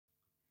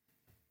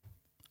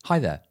Hi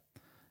there.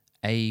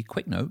 A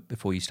quick note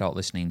before you start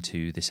listening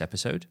to this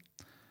episode.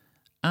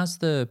 As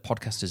the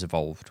podcast has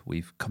evolved,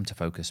 we've come to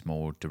focus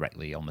more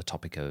directly on the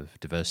topic of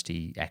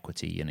diversity,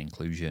 equity, and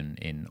inclusion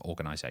in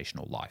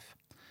organisational life.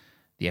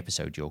 The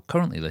episode you're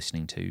currently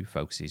listening to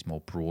focuses more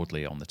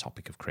broadly on the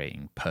topic of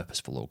creating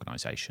purposeful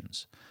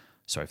organisations.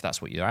 So if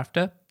that's what you're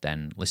after,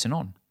 then listen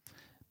on.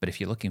 But if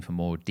you're looking for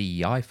more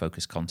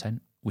DEI-focused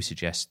content, we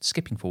suggest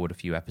skipping forward a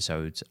few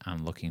episodes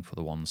and looking for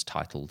the ones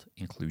titled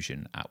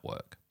Inclusion at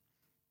Work.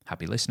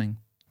 Happy listening.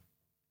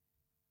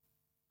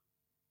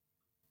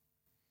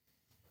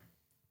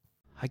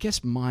 I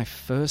guess my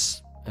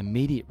first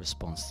immediate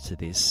response to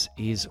this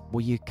is,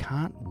 well, you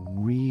can't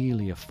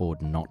really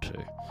afford not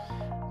to,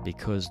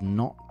 because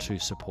not to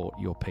support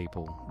your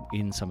people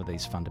in some of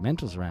these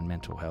fundamentals around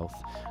mental health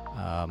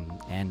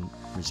and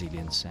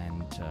resilience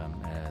and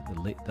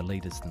the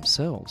leaders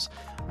themselves,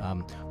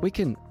 we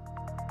can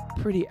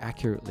pretty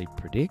accurately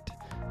predict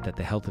that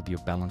the health of your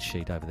balance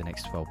sheet over the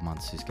next 12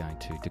 months is going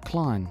to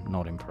decline,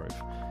 not improve.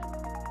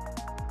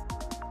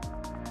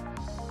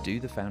 Do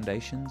the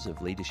foundations of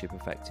leadership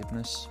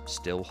effectiveness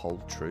still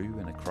hold true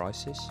in a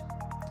crisis?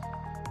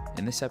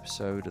 In this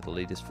episode of the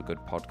Leaders for Good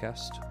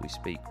podcast, we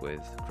speak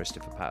with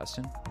Christopher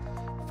Patterson,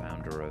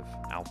 founder of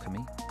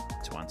Alchemy,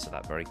 to answer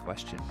that very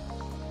question.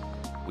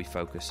 We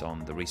focus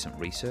on the recent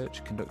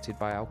research conducted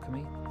by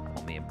Alchemy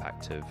on the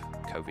impact of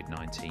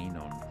COVID-19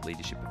 on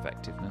leadership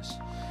effectiveness.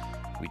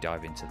 We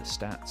dive into the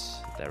stats,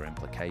 their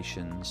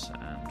implications,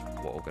 and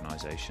what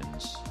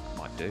organisations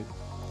might do.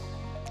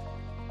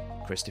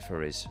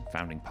 Christopher is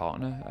founding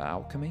partner at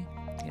Alchemy.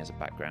 He has a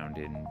background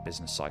in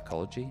business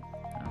psychology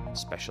and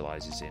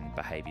specialises in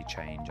behaviour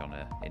change on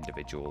an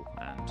individual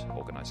and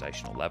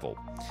organisational level.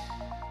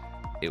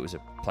 It was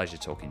a pleasure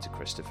talking to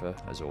Christopher,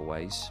 as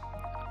always.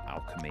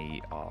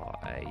 Alchemy are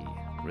a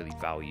really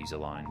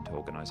values-aligned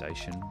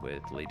organisation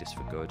with Leaders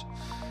for Good,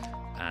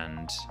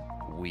 and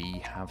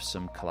we have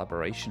some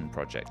collaboration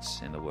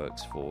projects in the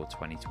works for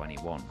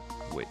 2021,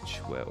 which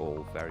we're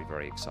all very,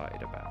 very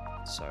excited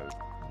about. So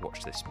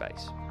watch this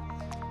space.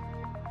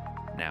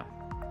 Now,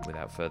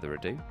 without further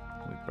ado,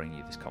 we bring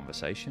you this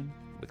conversation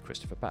with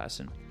Christopher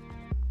Patterson.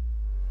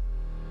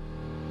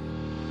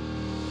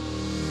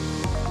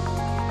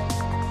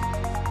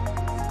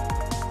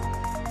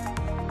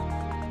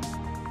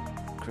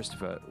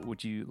 Christopher,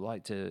 would you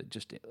like to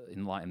just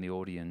enlighten the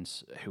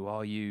audience? Who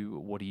are you?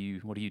 What do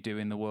you do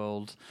in the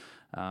world?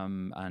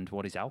 And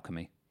what is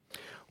Alchemy?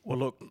 Well,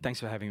 look, thanks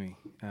for having me.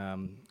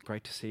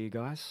 Great to see you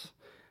guys.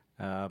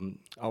 I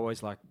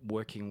always like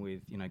working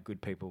with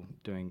good people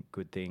doing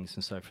good things,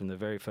 and so from the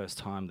very first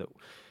time that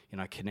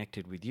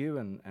connected with you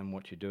and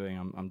what you're doing,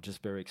 I'm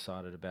just very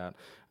excited about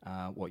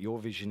what your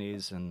vision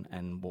is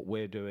and what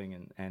we're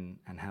doing and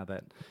how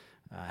that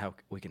how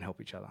we can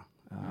help each other.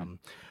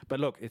 But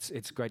look,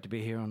 it's great to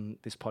be here on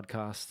this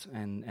podcast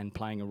and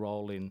playing a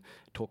role in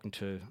talking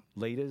to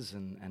leaders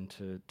and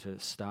to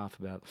staff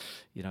about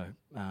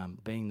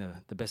being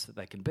the best that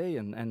they can be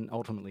and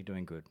ultimately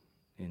doing good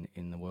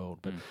in the world.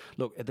 But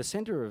look, at the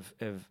centre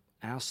of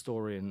our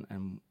story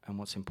and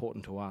what's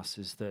important to us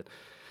is that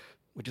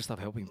we just love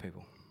helping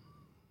people,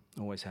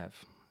 always have.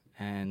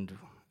 And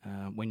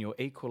when you're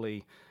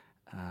equally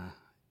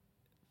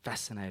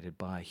fascinated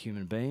by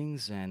human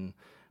beings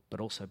but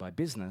also by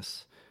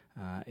business,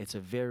 it's a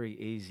very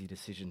easy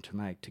decision to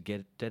make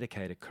to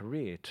dedicate a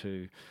career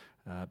to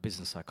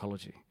business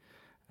psychology.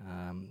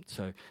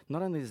 So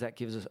not only does that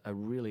give us a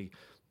really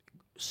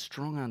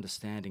strong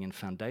understanding and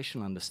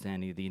foundational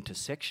understanding of the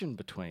intersection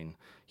between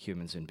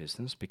humans and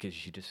business,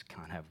 because you just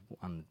can't have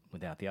one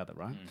without the other,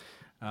 right?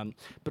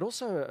 But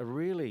also a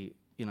really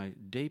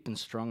deep and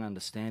strong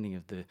understanding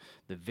of the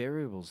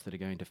variables that are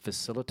going to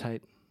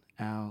facilitate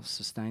our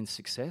sustained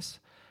success,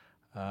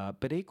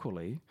 but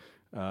equally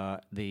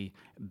the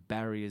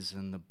barriers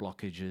and the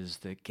blockages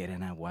that get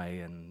in our way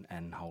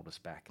and hold us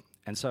back.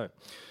 And so,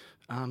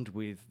 armed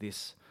with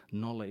this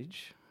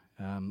knowledge,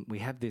 we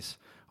have this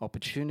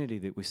opportunity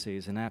that we see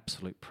as an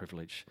absolute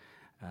privilege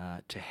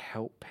to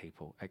help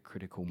people at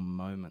critical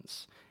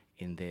moments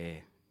in their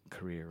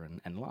career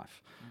and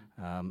life.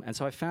 And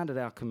so I founded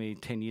Alchemy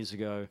 10 years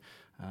ago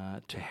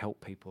to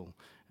help people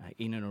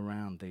in and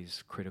around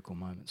these critical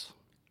moments.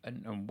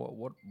 And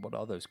what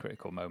are those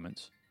critical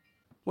moments?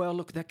 Well,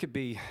 look, that could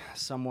be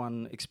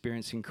someone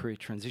experiencing career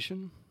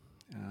transition,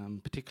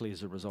 particularly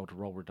as a result of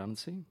role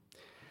redundancy.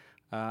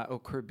 Or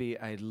could be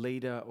a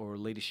leader or a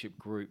leadership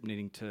group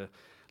needing to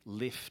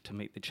lift to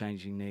meet the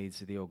changing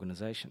needs of the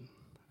organisation,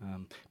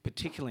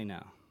 particularly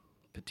now,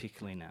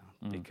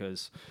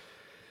 because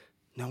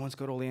no one's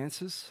got all the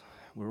answers.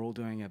 We're all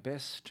doing our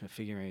best to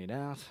figuring it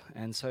out,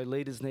 and so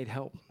leaders need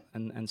help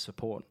and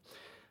support.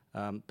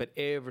 But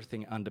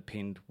everything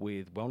underpinned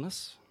with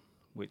wellness,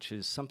 which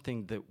is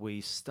something that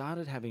we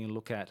started having a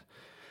look at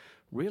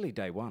really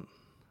day one,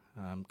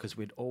 because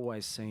we'd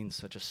always seen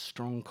such a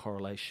strong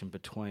correlation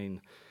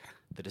between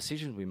the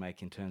decisions we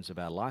make in terms of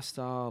our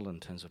lifestyle, in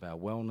terms of our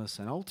wellness,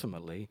 and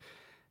ultimately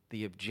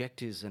the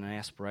objectives and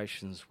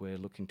aspirations we're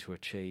looking to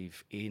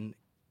achieve in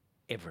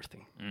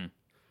everything.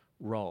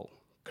 Role,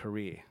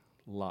 career,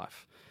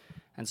 life.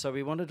 And so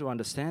we wanted to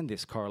understand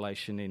this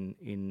correlation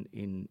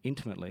in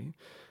intimately.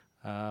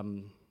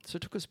 So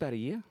it took us about a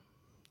year,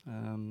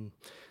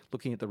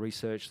 looking at the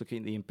research, looking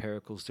at the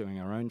empiricals, doing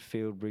our own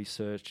field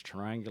research,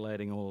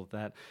 triangulating all of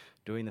that,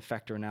 doing the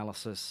factor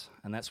analysis,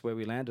 and that's where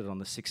we landed on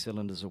the 6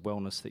 cylinders of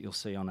wellness that you'll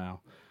see on our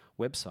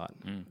website.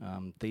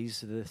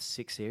 These are the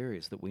 6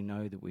 areas that we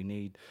know that we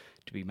need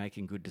to be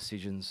making good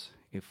decisions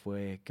if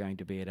we're going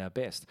to be at our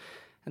best.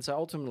 And so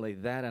ultimately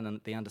that and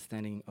the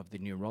understanding of the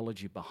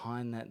neurology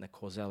behind that and the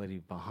causality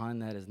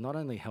behind that has not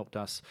only helped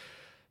us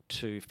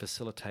to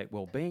facilitate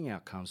well-being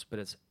outcomes, but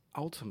it's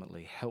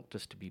ultimately helped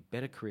us to be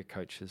better career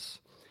coaches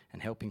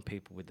and helping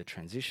people with the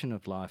transition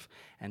of life,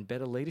 and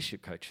better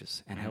leadership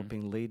coaches and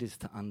helping leaders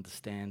to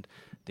understand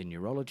the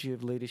neurology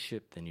of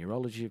leadership, the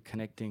neurology of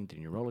connecting, the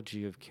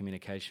neurology of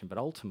communication, but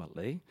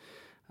ultimately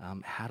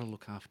how to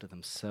look after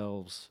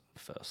themselves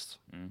first.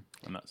 And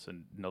that's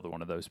another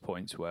one of those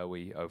points where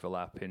we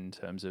overlap in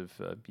terms of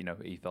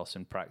ethos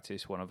and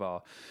practice. One of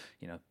our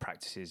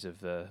practices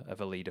of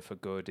a leader for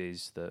good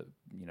is the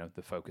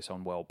focus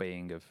on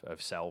well-being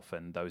of self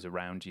and those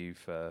around you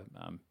for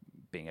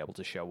being able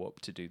to show up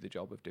to do the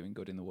job of doing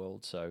good in the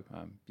world. So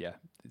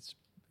it's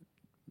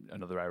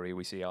another area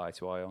we see eye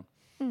to eye on.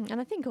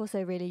 And I think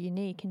also really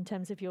unique in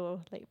terms of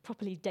your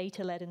properly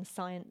data-led and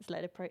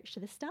science-led approach to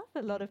this stuff.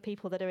 A lot of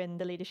people that are in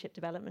the leadership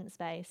development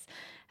space,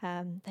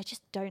 they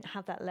just don't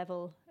have that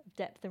level of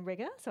depth and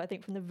rigor. So I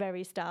think from the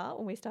very start,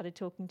 when we started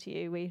talking to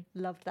you, we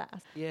loved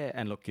that. Yeah,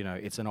 and look,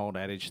 it's an old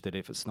adage that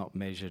if it's not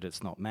measured,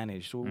 it's not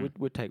managed. Well,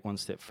 we'd take one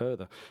step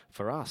further.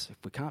 For us, if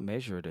we can't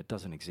measure it, it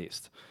doesn't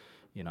exist.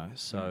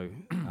 So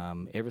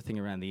everything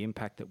around the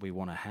impact that we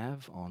want to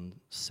have on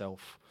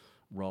self,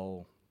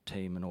 role,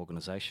 team and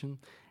organisation,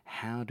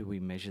 how do we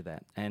measure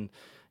that? And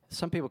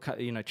some people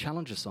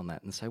challenge us on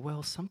that and say,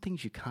 well, some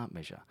things you can't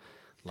measure,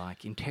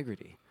 like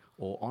integrity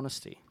or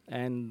honesty,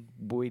 and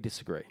we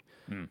disagree.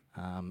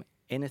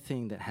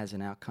 Anything that has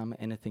an outcome,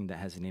 anything that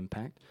has an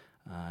impact,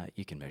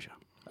 you can measure.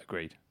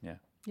 Agreed, yeah.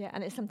 Yeah,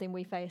 and it's something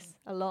we face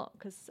a lot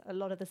because a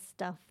lot of the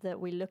stuff that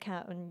we look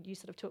at, and you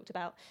sort of talked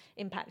about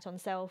impact on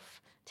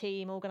self,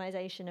 team,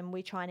 organisation, and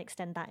we try and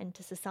extend that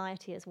into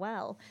society as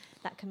well.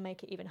 That can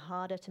make it even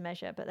harder to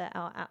measure, but there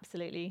are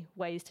absolutely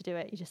ways to do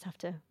it. You just have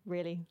to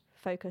really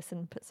focus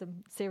and put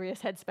some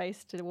serious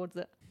headspace towards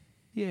it.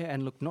 Yeah,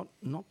 and look,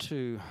 not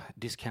to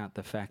discount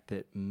the fact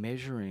that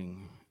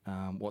measuring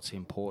what's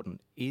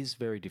important is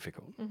very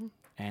difficult,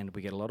 and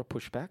we get a lot of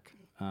pushback.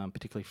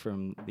 Particularly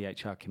from the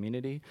HR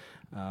community.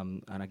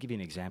 And I'll give you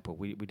an example.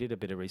 We did a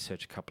bit of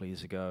research a couple of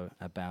years ago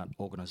about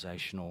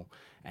organisational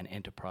and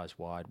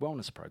enterprise-wide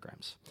wellness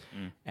programs.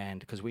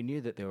 And because we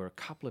knew that there were a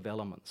couple of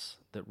elements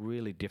that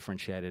really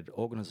differentiated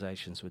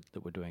organisations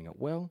that were doing it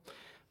well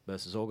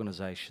versus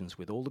organisations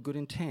with all the good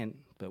intent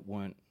but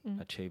weren't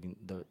achieving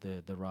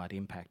the right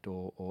impact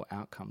or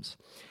outcomes.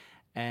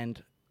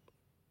 And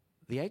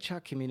the HR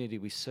community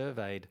we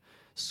surveyed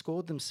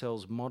scored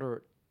themselves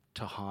moderate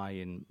to high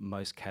in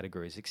most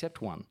categories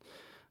except one,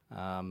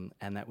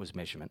 and that was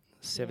measurement.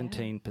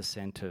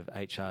 17% of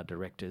HR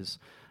directors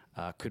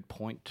could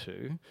point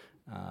to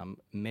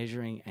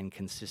measuring and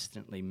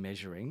consistently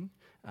measuring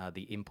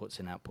the inputs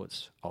and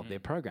outputs of their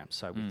program.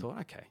 So we thought,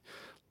 okay,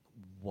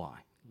 why?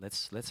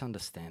 Let's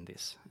understand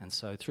this. And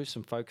so through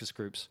some focus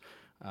groups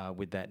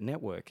with that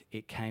network,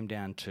 it came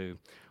down to,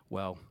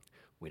 well,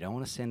 we don't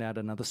want to send out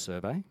another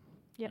survey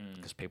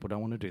because people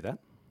don't want to do that.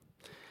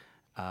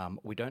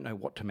 We don't know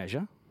what to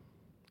measure,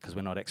 because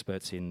we're not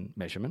experts in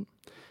measurement.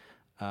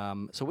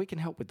 So we can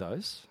help with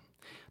those.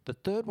 The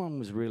third one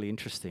was really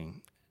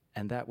interesting,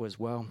 and that was,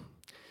 well,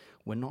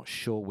 we're not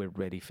sure we're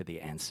ready for the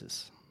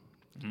answers.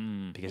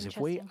 Because if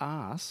we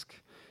ask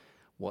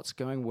what's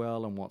going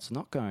well and what's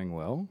not going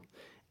well,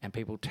 and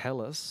people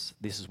tell us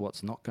this is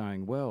what's not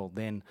going well,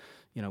 then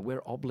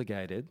we're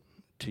obligated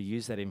to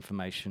use that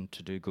information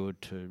to do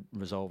good, to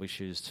resolve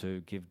issues,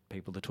 to give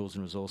people the tools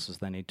and resources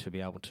they need to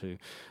be able to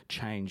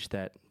change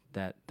that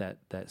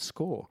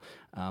score.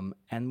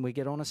 And we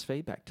get honest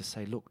feedback to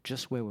say, look,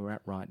 just where we're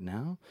at right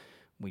now,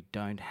 we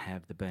don't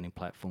have the burning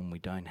platform, we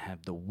don't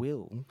have the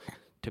will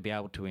to be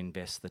able to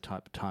invest the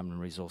type of time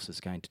and resources it's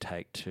going to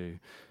take to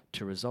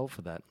resolve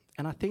for that.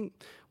 And I think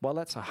while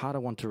that's a harder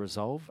one to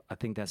resolve, I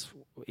think that's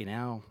in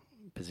our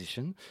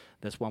position,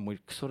 that's one we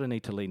sort of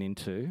need to lean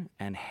into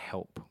and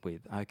help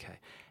with. Okay,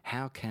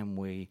 how can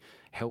we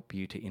help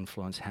you to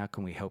influence? How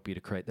can we help you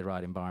to create the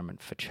right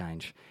environment for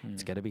change?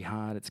 It's going to be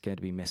hard, it's going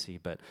to be messy,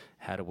 but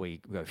how do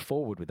we go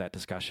forward with that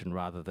discussion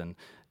rather than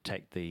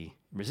take the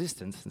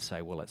resistance and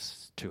say, well,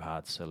 it's too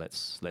hard, so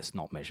let's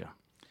not measure.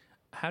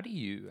 How do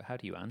you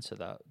answer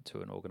that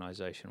to an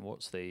organisation?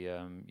 What's the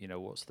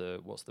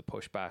what's the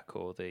pushback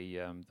or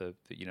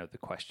the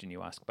question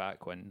you ask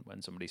back when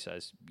somebody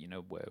says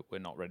we're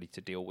not ready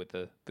to deal with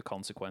the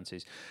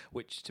consequences,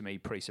 which to me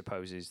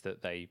presupposes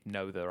that they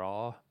know there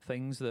are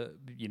things that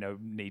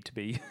need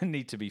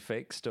to be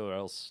fixed, or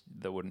else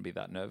there wouldn't be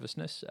that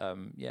nervousness.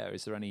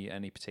 Is there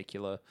any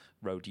particular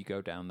road you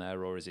go down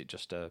there, or is it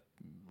just a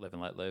live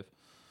and let live?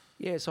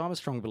 Yeah, so I'm a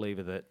strong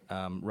believer that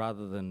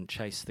rather than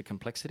chase the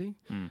complexity,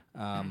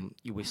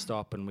 we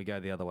stop and we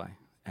go the other way,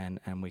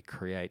 and we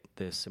create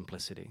the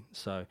simplicity.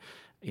 So,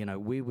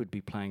 we would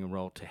be playing a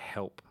role to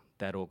help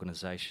that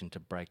organisation to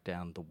break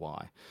down the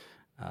why.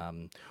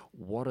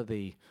 What are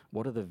the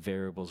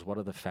variables? What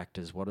are the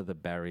factors? What are the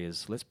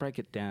barriers? Let's break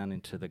it down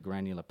into the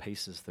granular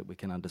pieces that we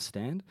can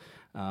understand.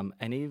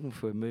 And even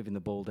if we're moving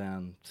the ball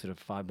down sort of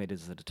 5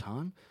 metres at a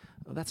time,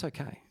 that's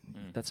okay.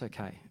 That's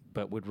okay.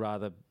 But we'd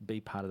rather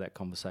be part of that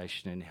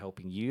conversation and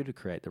helping you to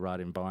create the right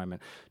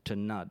environment to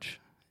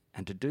nudge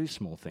and to do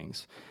small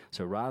things.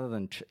 So rather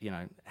than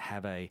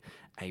have a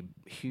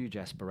huge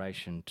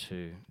aspiration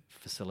to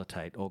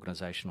facilitate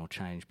organisational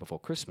change before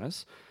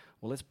Christmas,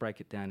 well, let's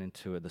break it down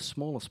into the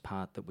smallest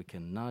part that we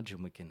can nudge,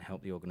 and we can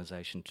help the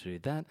organisation to do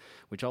that,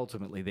 which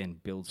ultimately then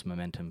builds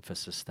momentum for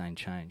sustained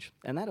change.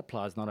 And that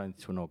applies not only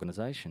to an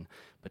organisation,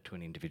 but to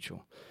an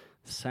individual.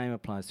 The same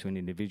applies to an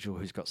individual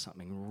who's got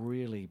something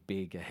really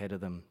big ahead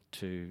of them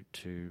to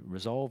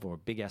resolve, or a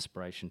big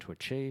aspiration to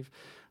achieve.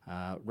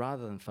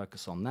 Rather than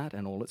focus on that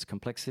and all its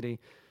complexity,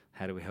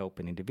 how do we help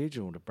an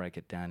individual to break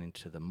it down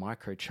into the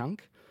micro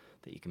chunk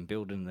that you can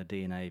build in the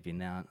DNA of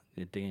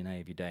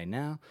your day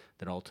now,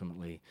 that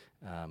ultimately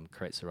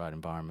creates the right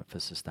environment for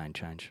sustained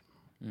change.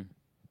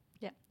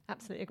 Yeah,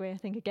 absolutely agree. I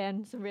think,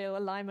 again, some real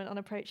alignment on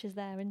approaches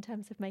there in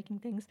terms of making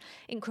things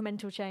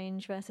incremental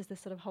change versus this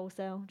sort of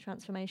wholesale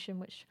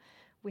transformation, which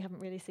we haven't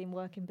really seen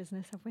work in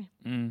business, have we?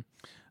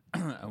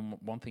 And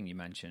one thing you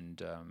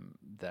mentioned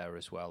there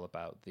as well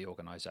about the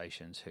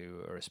organisations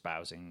who are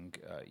espousing,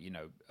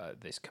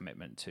 this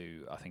commitment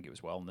to, I think it was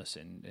wellness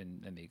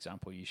in the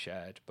example you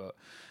shared, but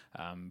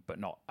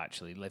not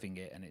actually living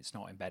it, and it's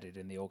not embedded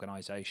in the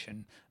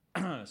organisation.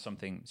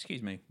 Something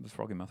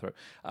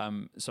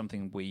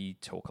we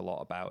talk a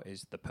lot about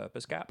is the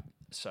purpose gap.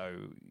 So,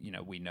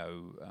 we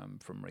know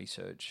from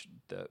research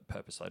that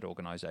purpose-led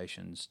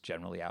organisations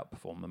generally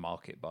outperform the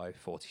market by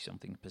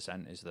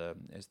 40-something% is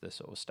the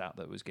sort of stat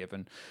that was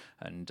given.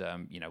 And,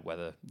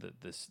 whether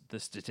the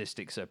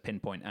statistics are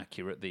pinpoint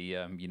accurate,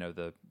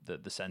 the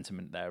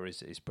sentiment there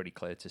is pretty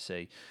clear to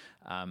see.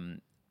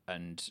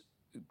 And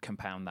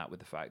compound that with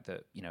the fact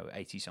that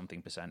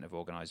 80-something% of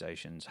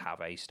organizations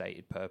have a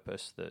stated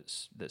purpose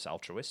that's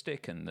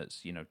altruistic and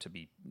that's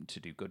to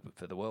do good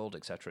for the world,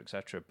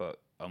 etc.,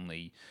 but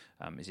only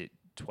is it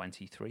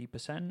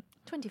 23%?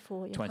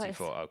 24.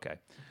 24. Okay,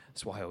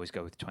 that's why I always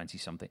go with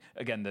 20-something.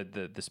 Again,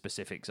 the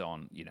specifics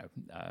aren't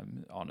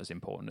as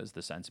important as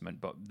the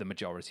sentiment, but the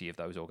majority of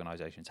those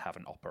organizations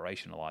haven't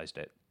operationalized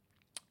it.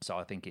 So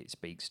I think it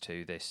speaks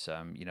to this,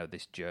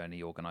 this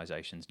journey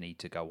organisations need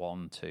to go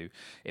on to,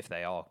 if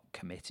they are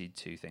committed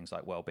to things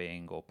like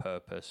well-being or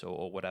purpose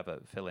or whatever,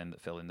 fill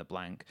in the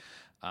blank.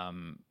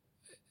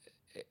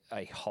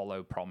 A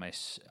hollow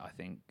promise, I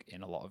think,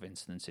 in a lot of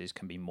instances,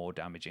 can be more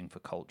damaging for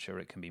culture.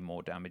 It can be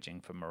more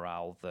damaging for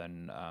morale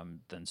than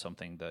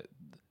something that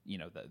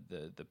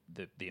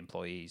the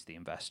employees, the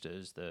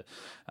investors, the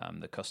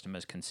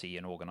customers can see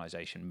an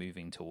organisation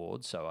moving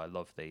towards. So I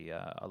love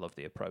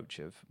the approach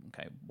of,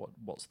 okay,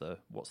 what's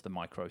the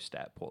micro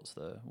step? What's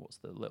the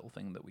little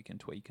thing that we can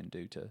tweak and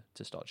do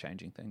to start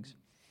changing things?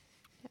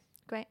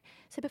 Great.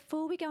 So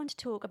before we go on to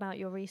talk about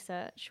your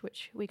research,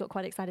 which we got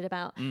quite excited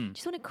about,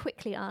 just want to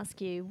quickly ask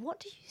you,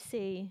 what do you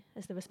see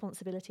as the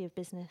responsibility of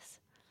business?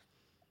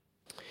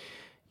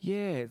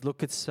 Yeah,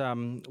 look, it's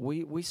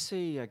we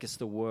see, I guess,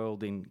 the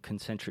world in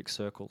concentric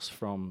circles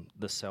from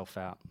the self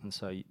out. And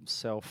so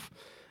self,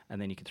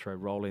 and then you can throw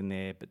role in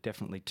there, but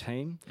definitely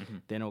team,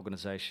 then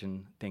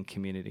organisation, then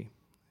community.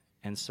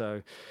 And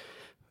so,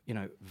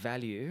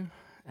 value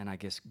and I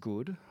guess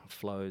good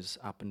flows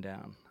up and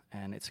down.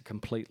 And it's a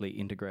completely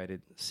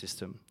integrated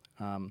system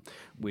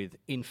with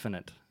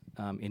infinite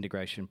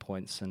integration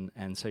points.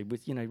 And so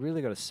with,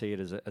 really got to see it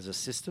as a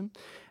system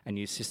and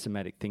use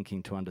systematic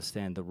thinking to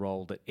understand the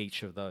role that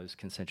each of those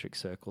concentric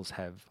circles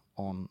have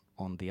on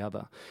the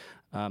other.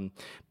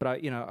 But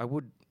I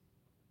would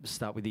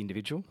start with the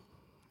individual,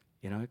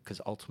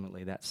 because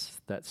ultimately that's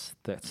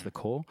the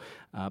core.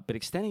 But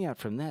extending out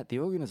from that, the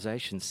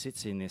organisation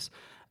sits in this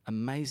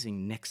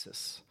amazing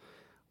nexus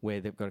where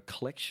they've got a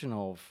collection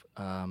of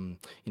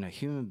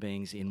human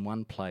beings in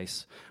one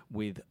place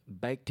with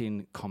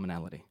baked-in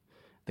commonality.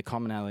 The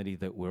commonality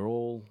that we're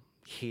all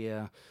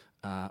here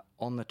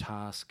on the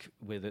task,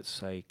 whether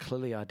it's a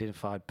clearly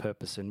identified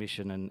purpose and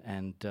mission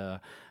and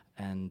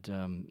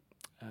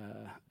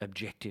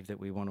objective that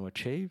we want to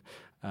achieve,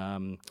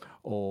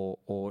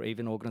 or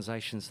even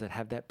organisations that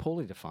have that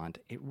poorly defined.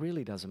 It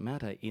really doesn't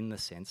matter, in the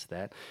sense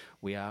that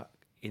we are,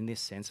 in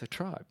this sense, a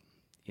tribe.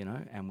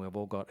 And we've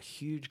all got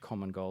huge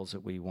common goals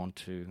that we want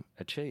to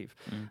achieve.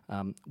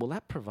 Well,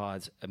 that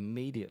provides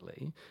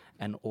immediately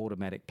an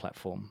automatic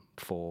platform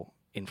for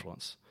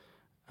influence,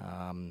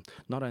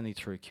 not only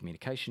through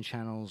communication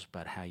channels,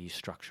 but how you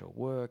structure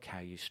work,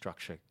 how you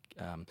structure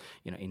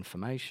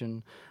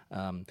information.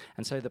 And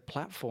so the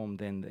platform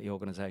then that the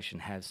organisation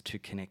has to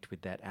connect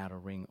with that outer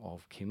ring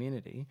of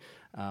community,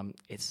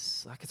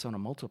 it's like it's on a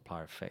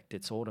multiplier effect.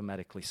 It's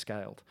automatically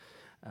scaled.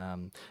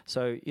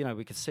 So, you know,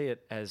 we could see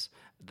it as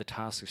the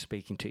task of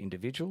speaking to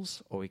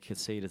individuals, or we could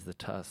see it as the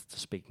task of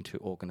speaking to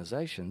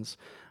organisations.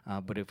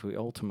 But if we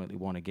ultimately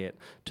want to get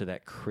to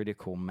that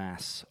critical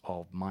mass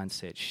of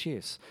mindset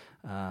shifts,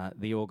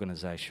 the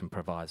organisation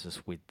provides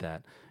us with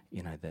that,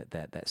 you know,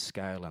 that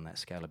scale and that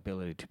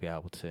scalability to be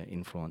able to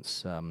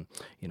influence,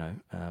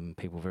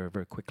 people very,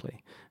 very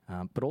quickly.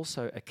 But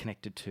also are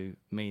connected to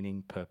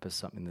meaning, purpose,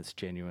 something that's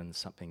genuine,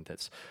 something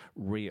that's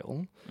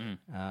real.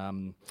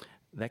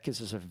 That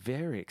gives us a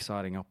very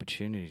exciting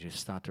opportunity to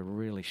start to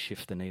really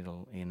shift the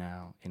needle in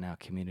our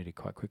community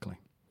quite quickly.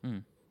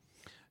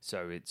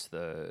 So it's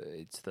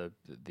the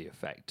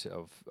effect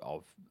of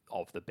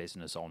the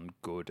business on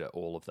good at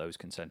all of those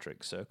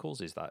concentric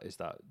circles. Is that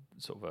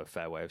sort of a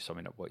fair way of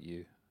summing up what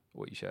you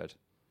shared?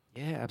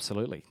 Yeah,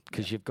 absolutely.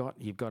 Because you've got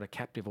a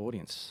captive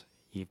audience.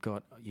 You've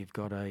got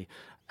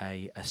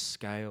a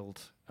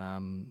scaled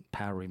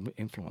power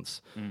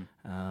influence,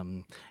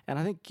 and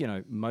I think, you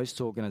know,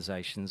 most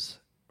organisations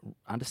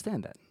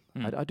understand that.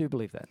 I do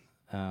believe that.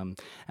 And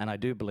I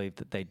do believe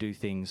that they do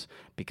things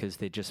because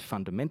they're just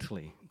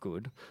fundamentally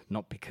good,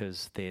 not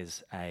because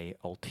there's a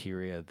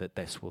ulterior that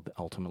this will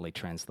ultimately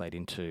translate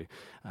into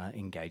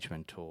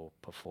engagement or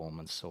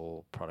performance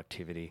or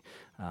productivity.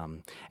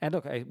 And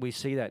look, we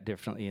see that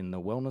definitely in the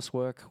wellness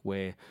work,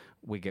 where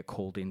we get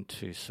called in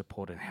to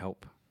support and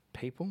help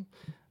people.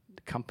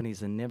 Companies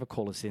that never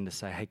call us in to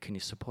say, hey, can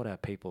you support our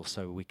people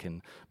so we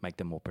can make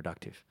them more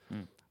productive?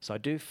 So I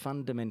do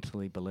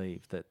fundamentally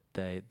believe that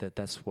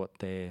that's what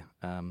the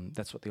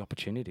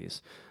opportunity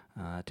is,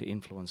 to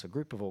influence a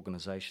group of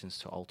organisations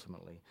to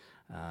ultimately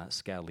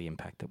scale the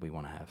impact that we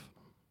want to have.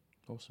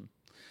 Awesome.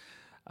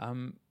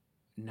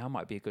 Now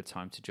might be a good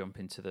time to jump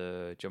into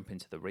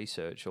the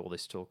research. All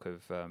this talk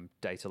of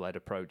data-led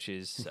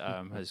approaches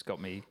has got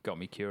me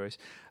curious.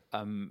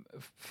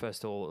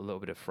 First of all, a little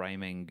bit of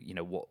framing. You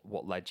know,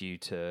 what led you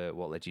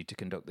to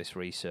conduct this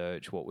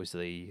research? What was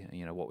the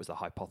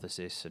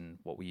hypothesis, and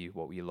what were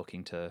you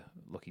looking to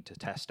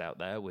test out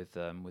there with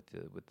the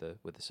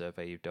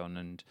survey you've done?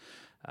 And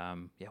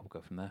we'll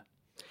go from there.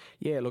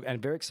 Yeah, look,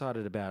 and very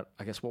excited about,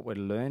 I guess, what we're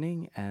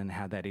learning and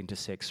how that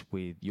intersects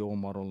with your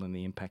model and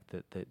the impact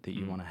that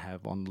you want to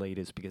have on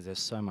leaders, because there's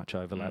so much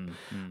overlap.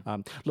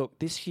 Look,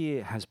 this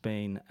year has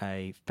been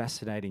a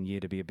fascinating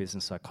year to be a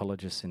business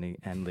psychologist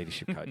and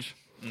leadership coach.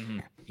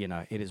 You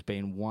know, it has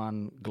been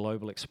one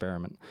global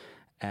experiment.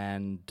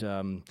 And,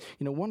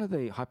 one of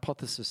the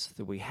hypotheses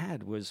that we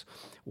had was,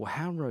 well,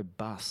 how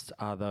robust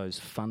are those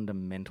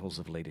fundamentals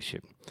of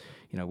leadership?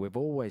 You know, we've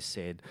always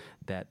said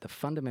that the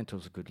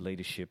fundamentals of good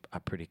leadership are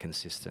pretty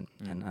consistent.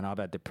 And I've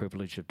had the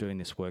privilege of doing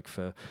this work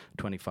for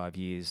 25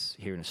 years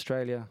here in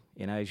Australia,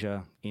 in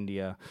Asia,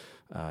 India,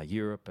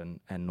 Europe,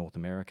 and North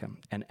America.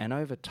 And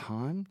over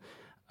time,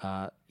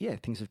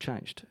 things have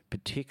changed,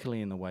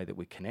 particularly in the way that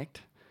we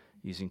connect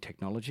using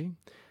technology.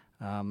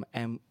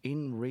 And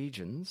in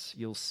regions,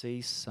 you'll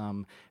see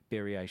some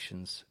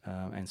variations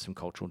and some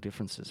cultural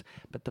differences.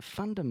 But the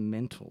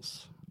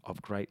fundamentals of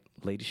great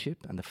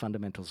leadership and the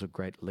fundamentals of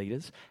great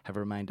leaders have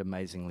remained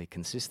amazingly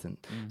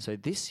consistent. So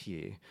this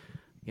year,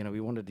 you know,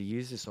 we wanted to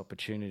use this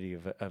opportunity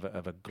of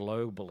a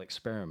global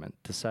experiment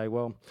to say,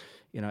 well,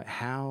 you know,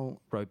 how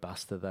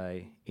robust are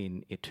they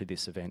to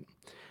this event?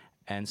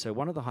 And so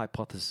one of the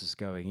hypotheses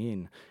going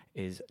in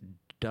is,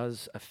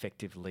 does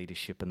effective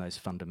leadership and those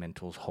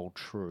fundamentals hold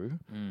true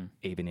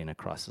even in a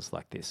crisis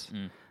like this?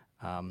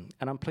 And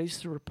I'm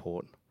pleased to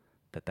report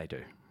that they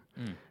do.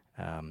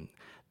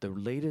 The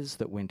leaders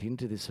that went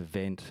into this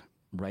event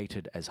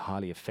rated as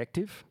highly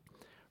effective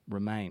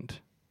remained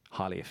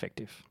highly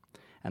effective.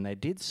 And they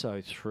did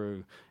so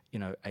through, you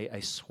know,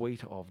 a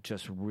suite of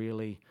just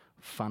really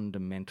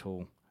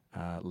fundamental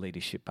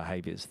leadership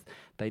behaviours.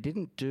 They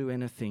didn't do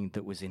anything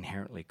that was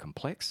inherently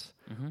complex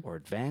or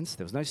advanced.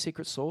 There was no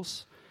secret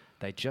sauce.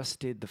 They just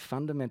did the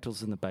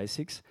fundamentals and the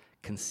basics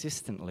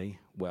consistently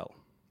well.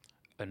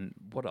 And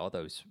what are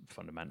those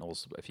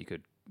fundamentals, if you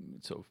could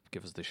sort of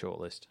give us the short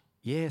list?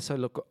 Yeah, so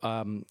look,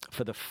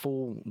 for the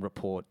full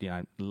report, you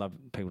know, love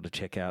people to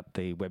check out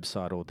the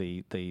website or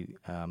the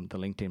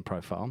LinkedIn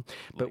profile.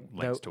 But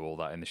links to all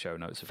that in the show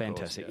notes, of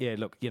fantastic. course. Yeah,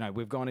 look, you know,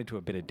 we've gone into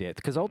a bit of depth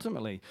because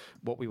ultimately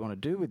what we want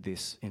to do with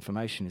this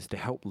information is to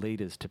help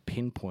leaders to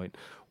pinpoint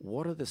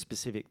what are the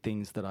specific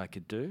things that I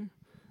could do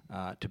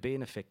to be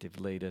an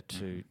effective leader,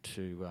 to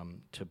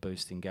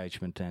boost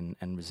engagement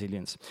and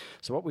resilience.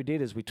 So what we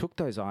did is we took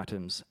those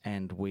items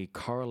and we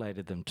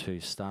correlated them to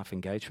staff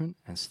engagement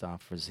and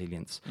staff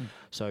resilience.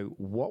 So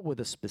what were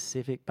the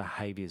specific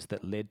behaviours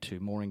that led to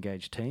more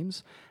engaged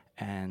teams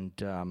and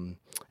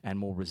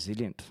more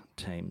resilient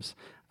teams?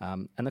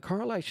 And the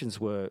correlations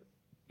were,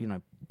 you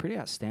know, pretty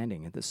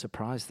outstanding. That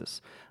surprised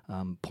us,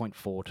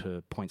 0.4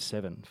 to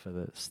 0.7 for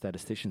the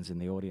statisticians in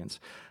the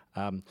audience.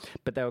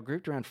 But they were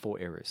grouped around 4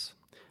 areas.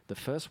 The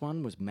first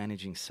one was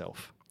managing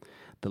self.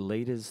 The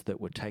leaders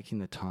that were taking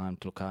the time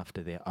to look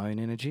after their own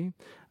energy,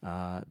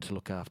 to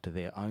look after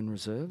their own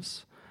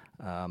reserves,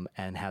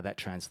 and how that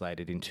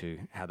translated into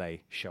how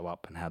they show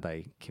up and how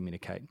they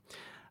communicate.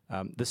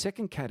 The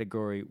second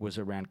category was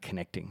around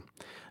connecting,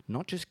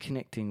 not just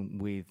connecting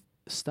with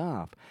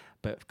staff,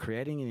 but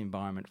creating an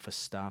environment for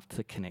staff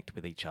to connect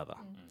with each other.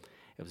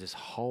 It was this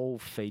whole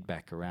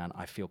feedback around,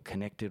 I feel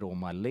connected, or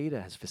my leader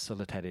has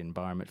facilitated an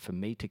environment for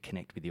me to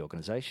connect with the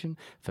organisation,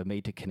 for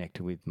me to connect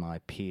with my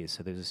peers.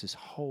 So there was this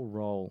whole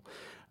role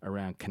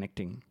around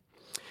connecting.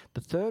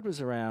 The third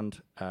was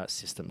around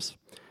systems.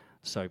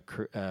 So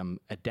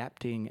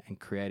adapting and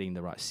creating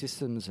the right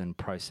systems and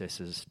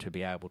processes to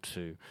be able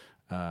to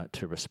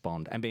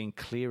respond, and being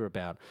clear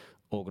about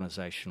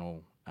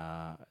organisational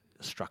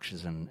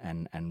structures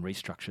and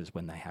restructures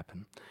when they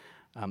happen.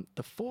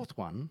 The fourth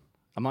one,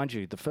 mind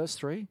you, the first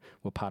three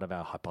were part of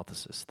our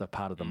hypothesis, they're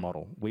part of the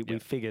model. We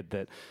figured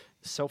that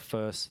self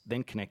first,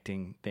 then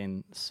connecting,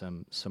 then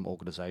some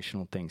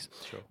organisational things.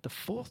 Sure. The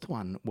fourth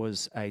one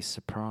was a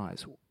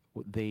surprise,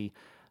 the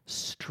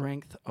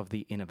strength of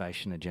the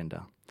innovation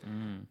agenda.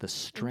 The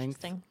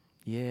strength.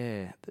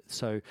 Yeah.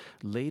 So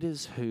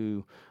leaders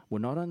who were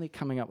not only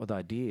coming up with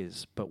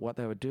ideas, but what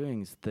they were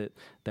doing is that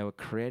they were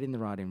creating the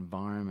right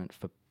environment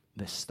for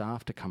the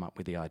staff to come up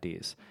with the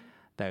ideas.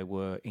 They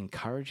were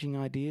encouraging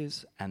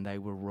ideas and they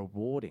were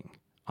rewarding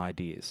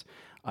ideas.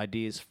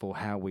 Ideas for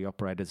how we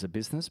operate as a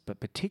business, but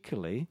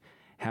particularly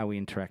how we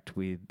interact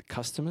with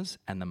customers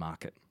and the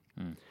market.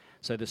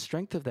 So the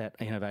strength of that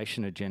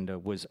innovation agenda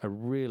was a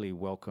really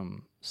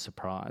welcome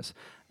surprise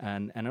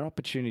and an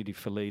opportunity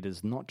for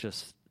leaders not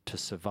just to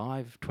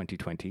survive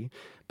 2020,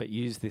 but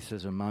use this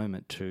as a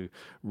moment to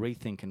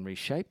rethink and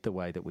reshape the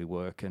way that we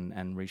work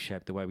and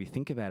reshape the way we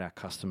think about our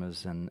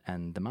customers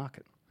and the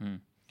market.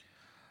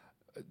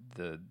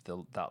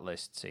 That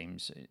list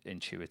seems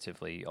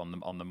intuitively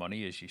on the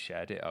money as you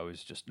shared it. I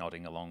was just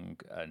nodding along,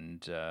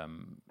 and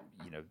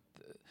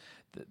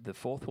the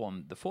fourth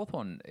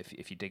one,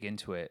 if you dig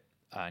into it,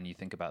 and you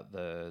think about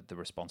the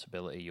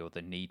responsibility or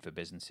the need for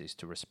businesses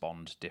to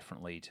respond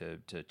differently,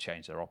 to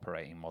change their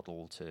operating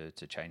model,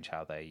 to change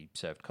how they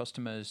served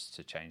customers,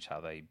 to change how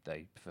they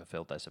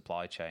fulfilled their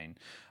supply chain,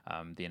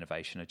 the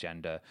innovation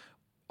agenda,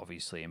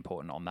 obviously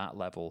important on that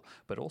level,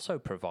 but also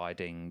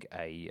providing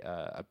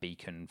a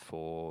beacon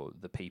for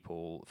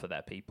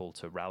their people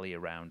to rally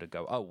around and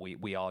go, oh,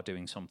 we are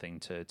doing something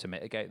to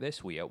mitigate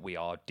this. We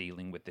are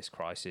dealing with this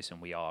crisis,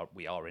 and we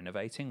are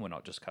innovating. We're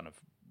not just kind of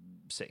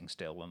sitting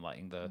still and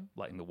letting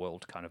the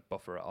world kind of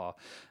buffer at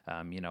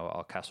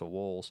our castle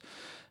walls.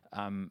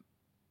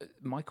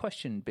 My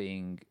question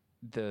being,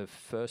 the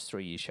first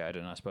three you shared,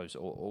 and I suppose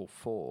all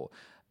four,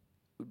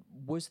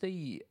 was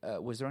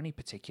there any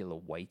particular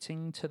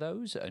weighting to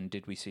those? And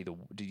did you see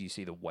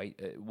the weight?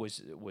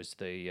 Was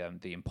the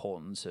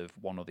importance of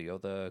one or the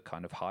other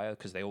kind of higher?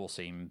 Because they all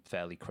seem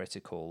fairly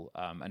critical.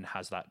 And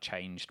has that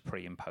changed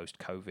pre and post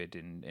COVID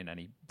in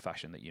any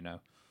fashion that you know?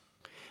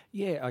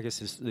 Yeah, I guess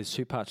there's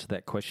two parts to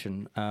that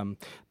question.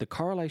 The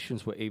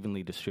correlations were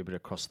evenly distributed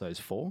across those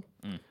four.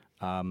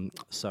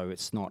 So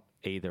it's not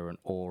either an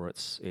or,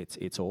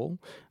 it's all.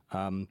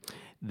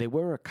 There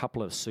were a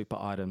couple of super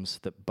items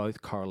that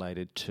both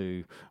correlated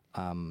to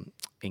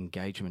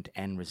engagement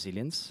and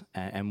resilience,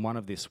 and one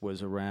of this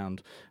was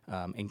around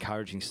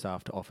encouraging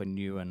staff to offer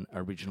new and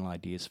original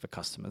ideas for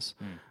customers.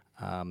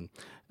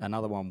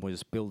 Another one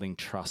was building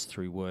trust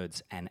through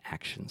words and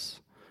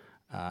actions.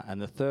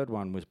 And the third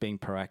one was being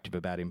proactive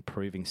about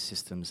improving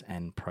systems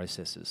and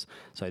processes.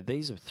 So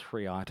these are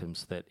three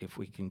items that if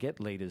we can get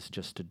leaders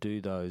just to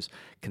do those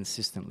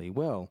consistently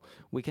well,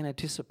 we can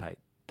anticipate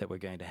that we're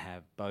going to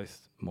have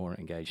both more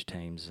engaged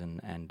teams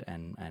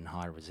and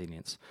higher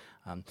resilience.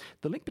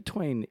 The link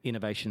between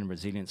innovation and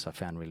resilience I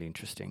found really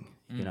interesting.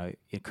 You know,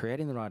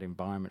 creating the right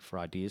environment for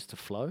ideas to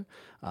flow,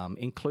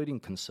 including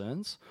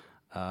concerns,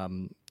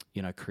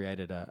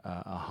 created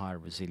a higher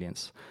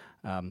resilience.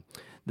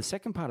 The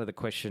second part of the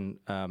question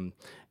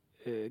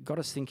got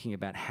us thinking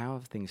about how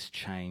have things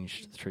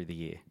changed through the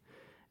year.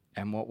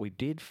 And what we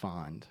did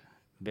find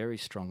very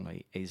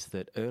strongly is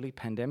that early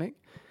pandemic,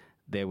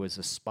 there was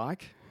a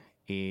spike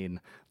in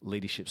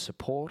leadership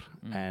support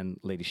and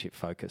leadership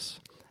focus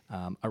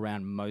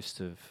around most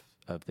of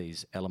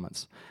these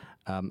elements.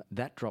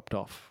 That dropped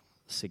off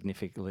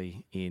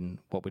significantly in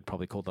what we'd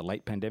probably call the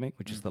late pandemic,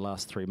 which is the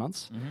last 3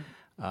 months.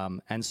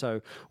 And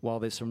so while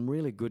there's some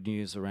really good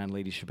news around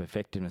leadership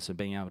effectiveness and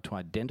being able to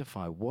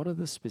identify what are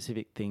the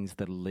specific things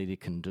that a leader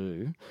can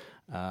do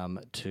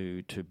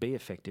to be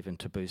effective and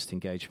to boost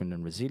engagement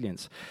and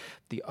resilience,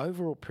 the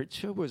overall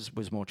picture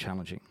was more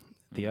challenging.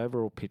 The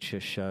overall picture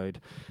showed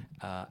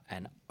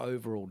an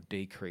overall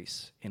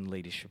decrease in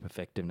leadership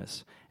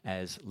effectiveness,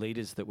 as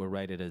leaders that were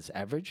rated as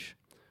average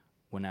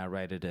were now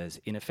rated as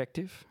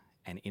ineffective,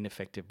 and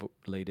ineffective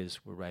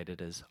leaders were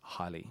rated as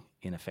highly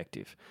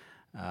ineffective.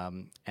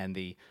 And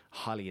the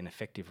highly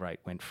ineffective rate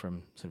went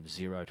from sort of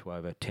 0 to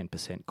over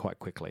 10% quite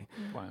quickly.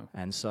 Wow.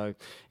 And so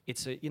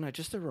it's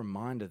just a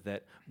reminder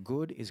that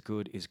good is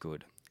good is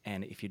good.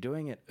 And if you're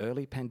doing it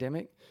early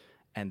pandemic,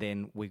 and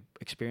then we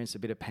experienced a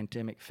bit of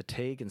pandemic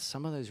fatigue, and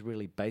some of those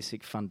really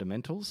basic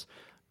fundamentals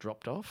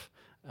dropped off,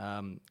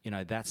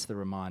 That's the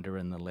reminder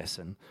and the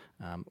lesson.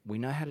 We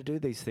know how to do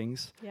these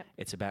things. Yep.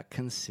 It's about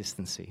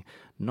consistency,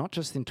 not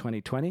just in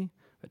 2020,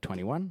 but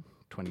 21,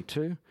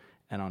 22,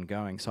 and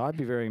ongoing. So I'd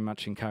be very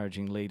much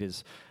encouraging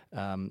leaders,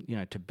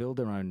 to build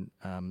their own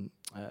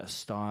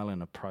style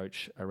and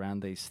approach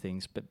around these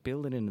things, but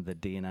build it into the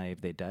DNA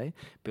of their day,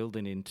 build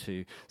it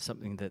into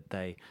something that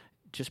they,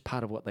 just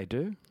part of what they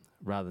do,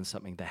 rather than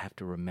something they have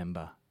to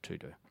remember to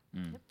do.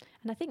 Yep.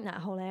 And I think that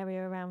whole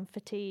area around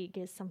fatigue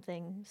is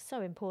something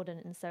so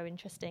important and so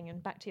interesting.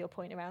 And back to your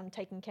point around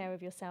taking care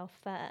of yourself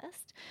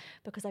first,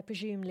 because I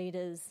presume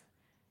leaders,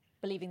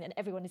 believing that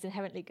everyone is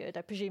inherently good,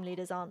 I presume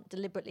leaders aren't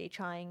deliberately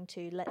trying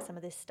to let some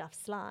of this stuff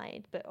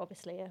slide, but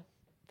obviously are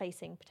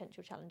facing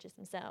potential challenges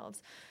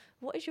themselves.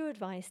 What is your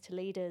advice to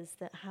leaders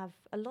that have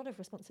a lot of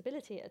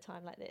responsibility at a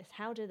time like this?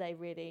 How do they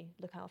really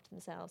look after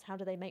themselves? How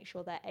do they make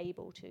sure they're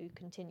able to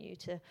continue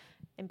to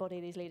embody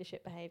these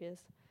leadership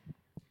behaviours?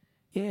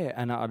 Yeah,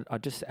 and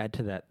I'd just add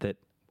to that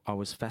I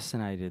was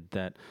fascinated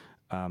that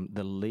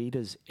the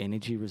leaders'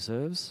 energy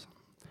reserves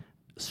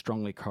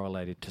strongly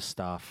correlated to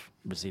staff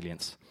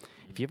resilience.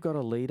 If you've got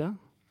a leader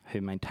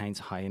who maintains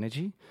high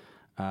energy,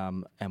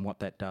 and what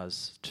that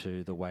does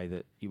to the way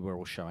that you were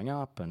all showing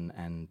up, and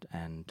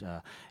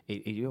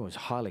it was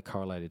highly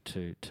correlated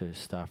to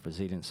staff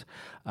resilience.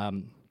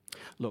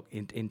 Look,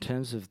 in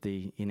terms of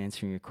in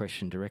answering your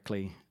question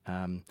directly,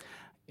 I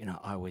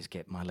always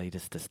get my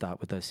leaders to start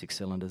with those 6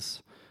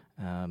 cylinders.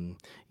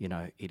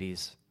 It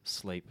is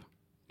sleep,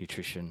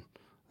 nutrition,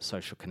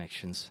 social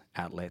connections,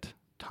 outlet,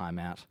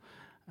 timeout,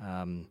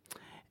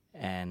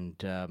 and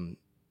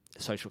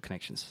social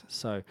connections.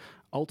 So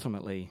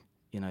ultimately,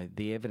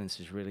 the evidence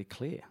is really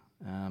clear.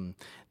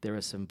 There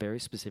are some very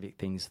specific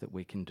things that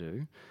we can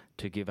do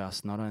to give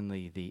us not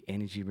only the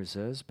energy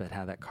reserves, but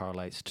how that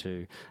correlates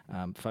to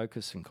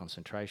focus and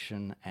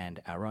concentration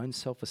and our own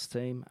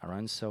self-esteem, our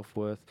own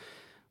self-worth.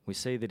 We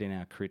see that in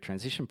our career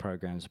transition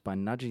programs, by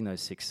nudging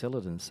those 6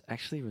 cylinders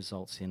actually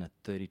results in a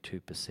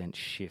 32%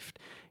 shift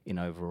in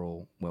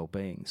overall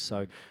well-being.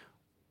 So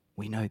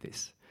we know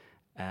this.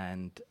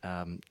 And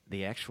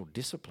the actual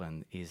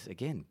discipline is,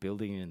 again,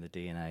 building in the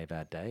DNA of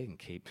our day, and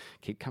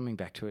keep coming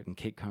back to it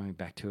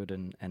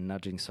and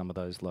nudging some of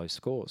those low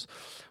scores.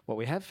 What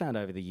we have found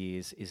over the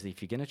years is that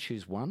if you're going to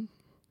choose one,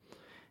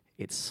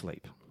 it's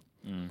sleep.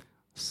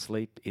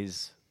 Sleep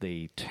is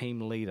the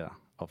team leader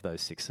of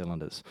those 6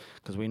 cylinders,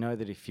 because we know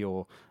that if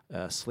your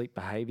sleep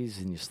behaviours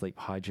and your sleep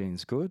hygiene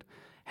is good,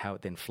 how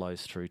it then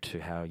flows through to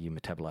how you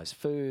metabolize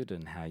food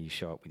and how you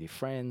show up with your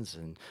friends,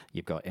 and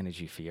you've got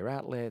energy for your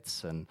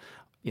outlets, and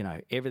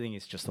everything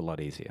is just a lot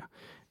easier.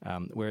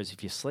 Whereas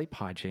if your sleep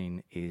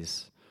hygiene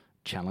is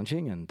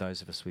challenging, and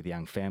those of us with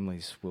young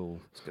families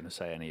will... I was going to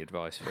say, any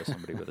advice for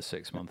somebody with a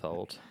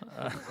 6-month-old?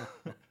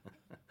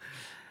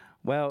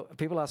 Well,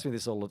 people ask me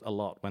this a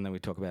lot when we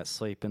talk about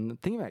sleep. And the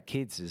thing about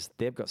kids is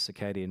they've got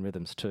circadian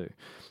rhythms too.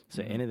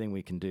 So anything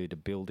we can do to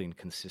build in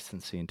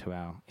consistency into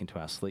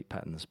our sleep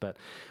patterns. But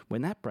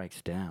when that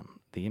breaks down,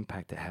 the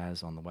impact it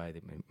has on the way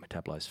that we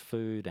metabolize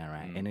food and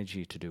our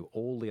energy to do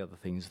all the other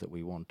things that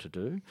we want to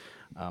do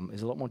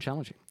is a lot more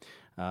challenging.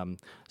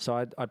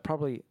 So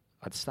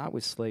I'd start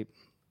with sleep.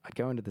 I'd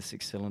go into the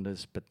 6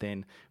 cylinders, but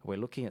then we're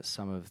looking at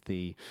some of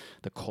the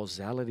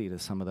causality to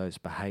some of those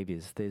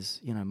behaviours. There's,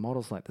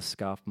 models like the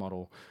SCARF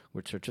model,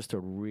 which are just a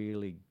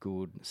really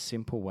good,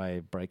 simple way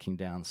of breaking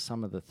down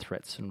some of the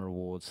threats and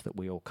rewards that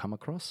we all come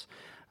across.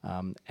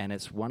 And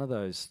it's one of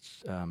those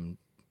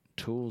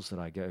tools that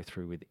I go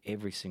through with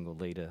every single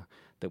leader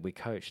that we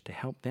coach to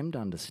help them to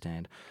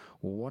understand,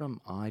 well, what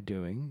am I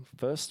doing,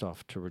 first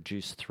off, to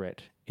reduce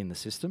threat in the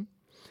system,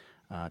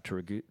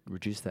 to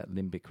reduce that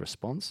limbic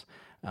response,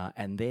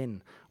 and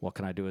then what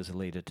can I do as a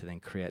leader to then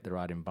create the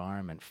right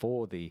environment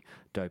for the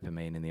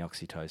dopamine and the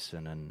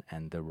oxytocin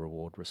and the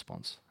reward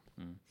response.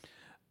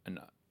 And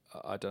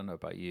I don't know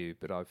about you,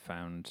 but I've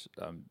found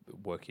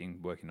working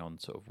on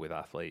sort of with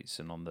athletes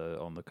and on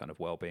the kind of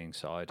well-being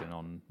side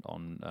and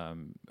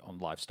on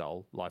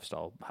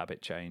lifestyle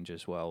habit change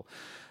as well,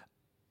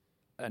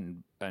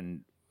 and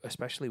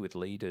especially with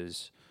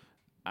leaders,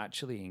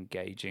 actually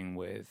engaging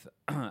with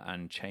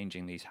and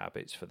changing these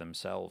habits for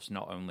themselves.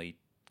 Not only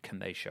can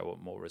they show up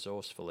more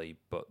resourcefully,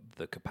 but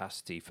the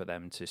capacity for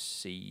them to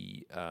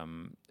see,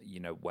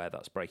 where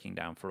that's breaking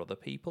down for other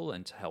people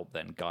and to help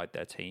then guide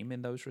their team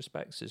in those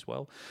respects as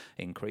well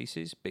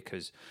increases,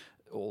 because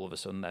all of a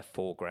sudden they're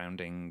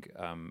foregrounding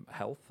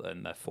health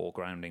and they're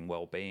foregrounding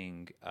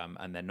well-being,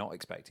 and they're not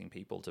expecting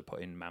people to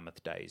put in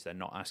mammoth days. They're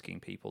not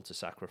asking people to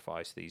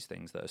sacrifice these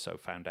things that are so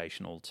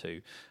foundational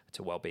to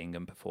well-being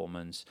and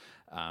performance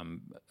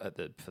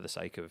for the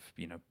sake of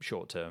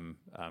short-term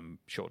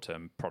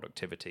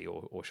productivity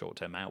or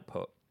short-term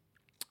output.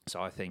 So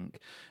I think,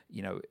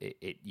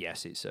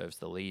 it serves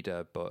the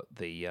leader, but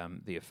the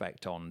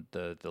effect on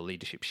the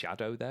leadership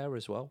shadow there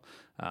as well,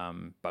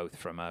 both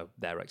from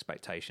their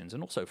expectations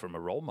and also from a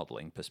role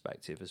modeling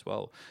perspective as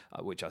well,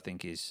 which I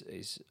think is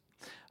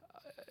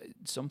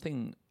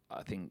something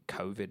I think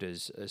COVID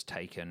has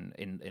taken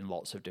in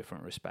lots of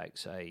different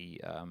respects I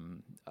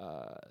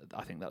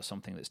think that's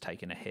something that's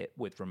taken a hit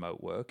with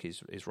remote work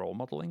is role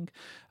modeling.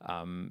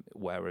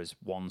 Whereas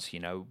once,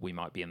 we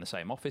might be in the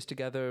same office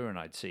together and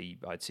I'd see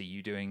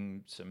you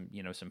doing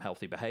some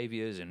healthy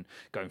behaviors and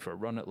going for a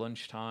run at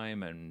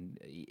lunchtime and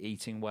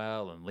eating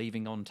well and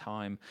leaving on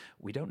time.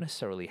 We don't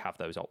necessarily have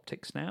those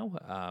optics now.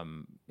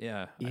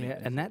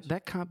 And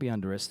that can't be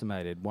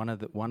underestimated. One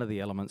of the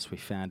elements we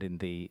found in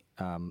the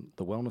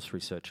wellness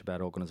research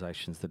about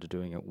organisations that are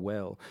doing it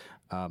well,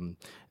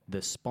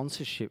 the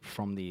sponsorship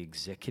from the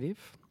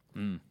executive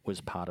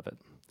was part of it.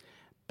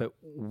 But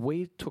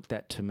we took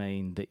that to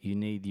mean that you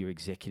need your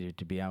executive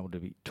to be able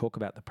to talk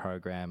about the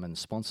program and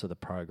sponsor the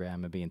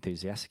program and be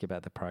enthusiastic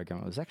about the program.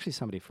 It was actually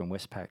somebody from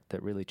Westpac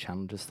that really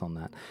challenged us on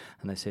that.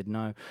 And they said,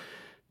 no,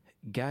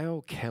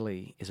 Gail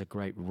Kelly is a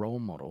great role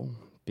model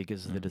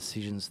because of the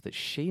decisions that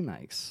she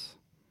makes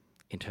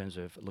in terms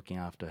of looking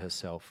after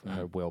herself,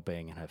 her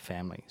well-being and her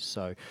family.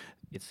 So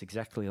it's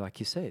exactly like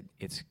you said.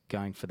 It's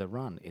going for the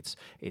run. It's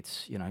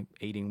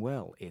eating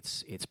well.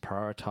 It's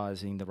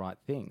prioritising the right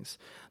things.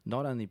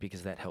 Not only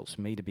because that helps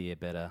me to be a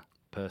better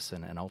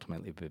person and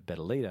ultimately be a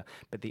better leader,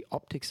 but the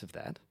optics of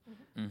that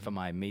for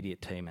my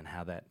immediate team and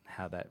how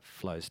that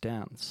flows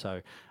down.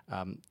 So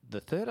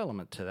the third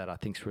element to that I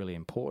think is really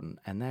important,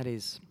 and that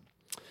is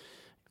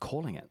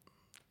calling it.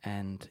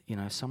 And,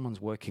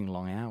 someone's working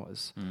long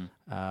hours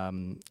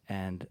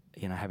and,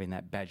 having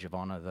that badge of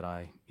honour that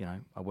I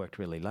worked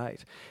really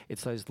late.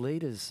 It's those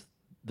leaders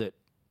that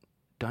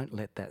don't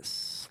let that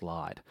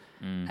slide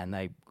and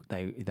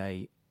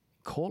they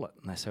call it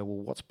and they say,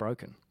 well, what's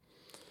broken?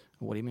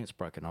 What do you mean it's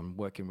broken? I'm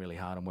working really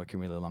hard. I'm working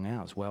really long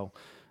hours. Well,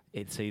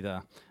 it's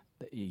either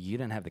you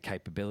don't have the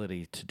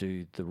capability to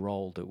do the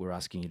role that we're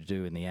asking you to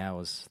do in the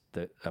hours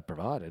that are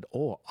provided,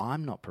 or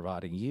I'm not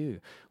providing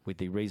you with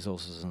the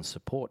resources and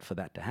support for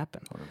that to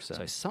happen. 100%.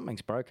 So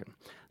something's broken.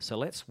 So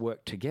let's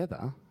work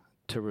together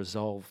to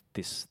resolve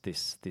this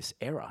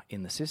error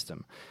in the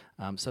system.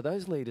 So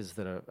those leaders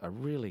that are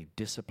really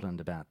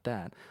disciplined about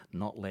that,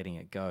 not letting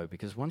it go,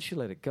 because once you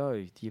let it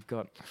go, you've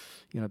got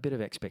a bit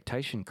of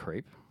expectation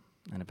creep,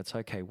 and if it's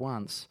okay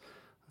once,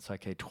 it's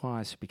okay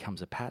twice, it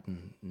becomes a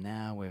pattern.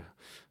 Now we're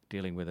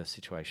dealing with a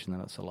situation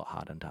that's a lot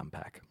harder to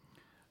unpack.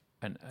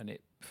 And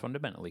it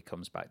fundamentally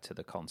comes back to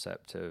the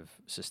concept of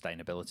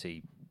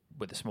sustainability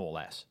with a small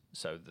s.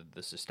 So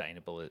the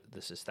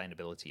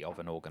sustainability of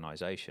an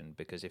organisation,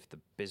 because if the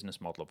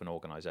business model of an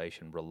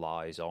organisation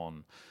relies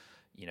on,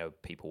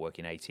 people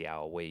working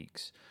 80-hour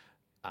weeks,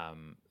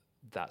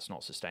 that's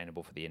not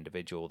sustainable for the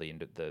individual. The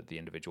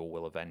individual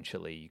will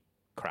eventually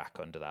crack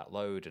under that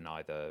load and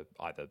either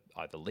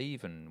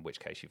leave, in which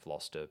case you've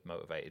lost a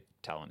motivated,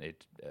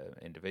 talented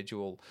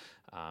individual,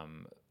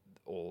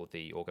 or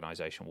the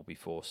organisation will be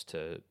forced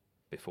to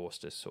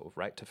sort of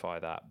rectify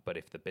that. But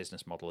if the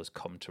business model has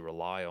come to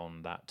rely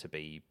on that to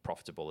be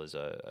profitable as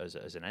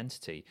an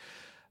entity,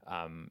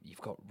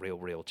 you've got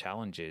real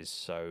challenges.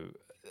 So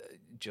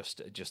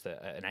just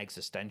an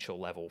existential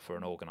level for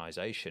an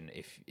organisation,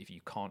 if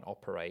you can't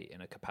operate in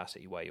a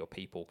capacity where your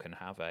people can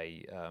have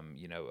a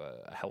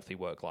healthy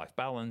work-life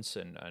balance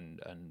and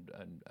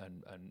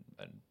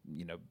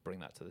bring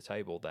that to the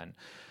table, then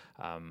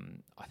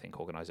I think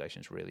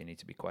organisations really need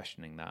to be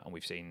questioning that. And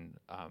we've seen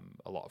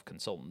a lot of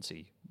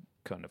consultancy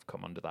kind of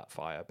come under that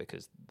fire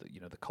because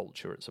the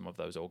culture at some of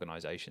those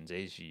organisations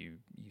is you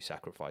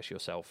sacrifice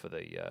yourself for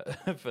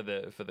the for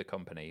the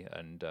company,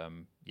 and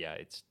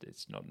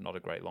it's not a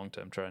great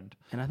long-term trend.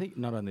 And I think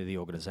not only the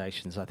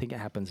organisations, I think it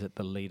happens at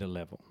the leader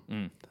level.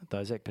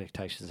 Those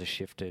expectations are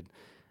shifted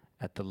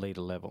at the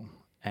leader level,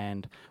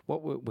 and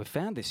what we've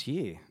found this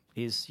year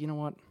is,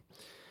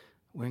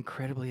 we're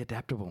incredibly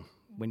adaptable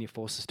when you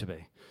force us to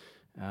be.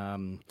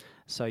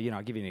 So,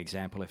 I'll give you an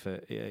example. If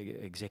an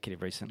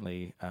executive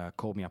recently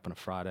called me up on a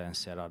Friday and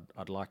said,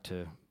 I'd like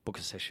to book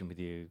a session with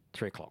you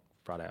 3:00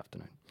 Friday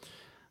afternoon.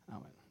 I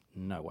went,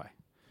 no way.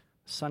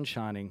 Sun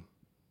shining,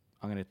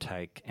 I'm going to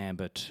take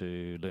Amber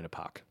to Luna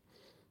Park.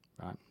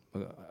 Right?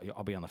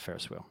 I'll be on the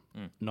Ferris wheel.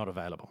 Not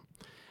available.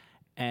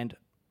 And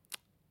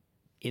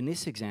in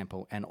this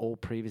example and all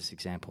previous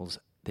examples,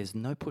 there's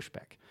no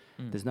pushback.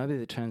 There's nobody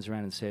that turns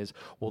around and says,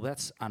 well,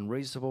 that's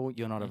unreasonable.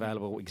 You're not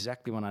available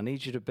exactly when I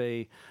need you to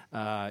be.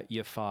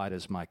 You're fired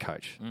as my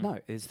coach. No,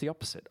 it's the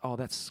opposite. Oh,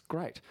 that's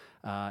great.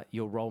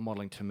 You're role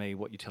modeling to me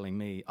what you're telling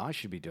me I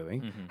should be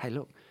doing. Hey,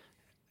 look,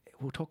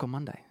 we'll talk on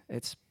Monday.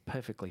 It's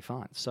perfectly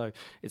fine. So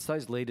it's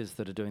those leaders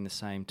that are doing the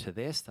same to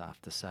their staff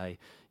to say,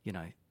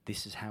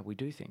 this is how we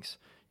do things.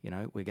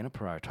 We're going to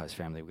prioritise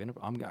family.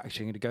 I'm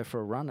actually going to go for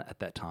a run at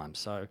that time.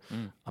 So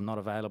I'm not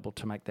available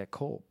to make that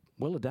call.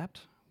 We'll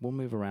adapt. We'll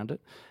move around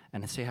it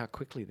and see how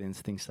quickly then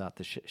things start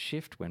to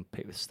shift when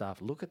staff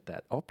look at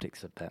that,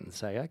 optics of that, and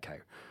say,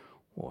 okay,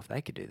 well, if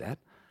they could do that,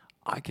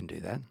 I can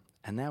do that.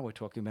 And now we're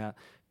talking about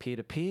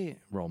peer-to-peer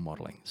role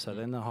modelling. So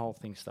then the whole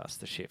thing starts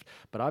to shift.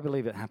 But I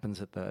believe it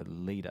happens at the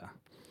leader.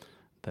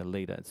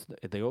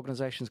 The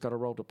organisation's got a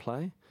role to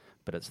play,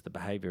 but it's the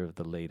behaviour of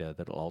the leader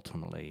that will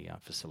ultimately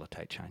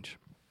facilitate change.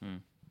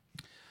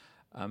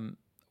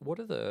 What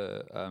are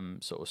the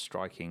sort of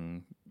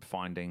striking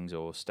findings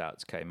or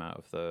stats came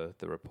out of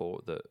the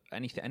report? That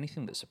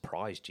anything that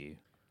surprised you?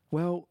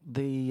 Well,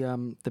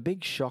 the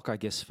big shock, I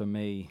guess, for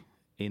me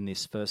in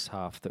this first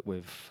half that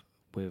we've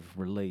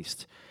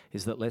released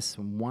is that less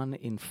than 1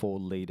 in 4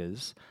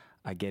 leaders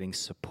are getting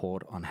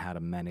support on how to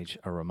manage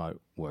a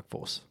remote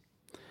workforce.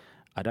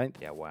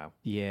 Yeah, wow.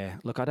 Yeah,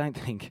 look, I don't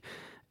think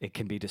it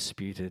can be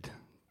disputed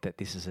that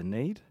this is a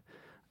need.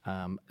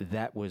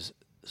 That was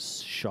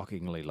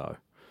shockingly low.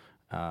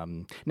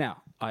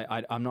 Now,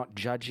 I'm not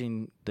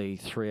judging the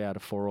 3 out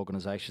of 4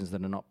 organisations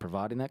that are not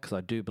providing that, because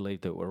I do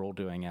believe that we're all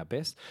doing our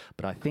best.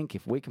 But I think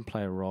if we can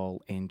play a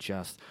role in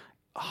just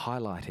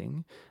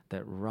highlighting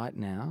that right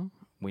now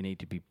we need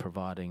to be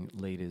providing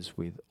leaders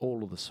with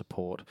all of the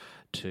support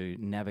to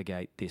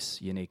navigate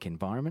this unique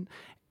environment.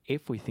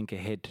 If we think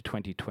ahead to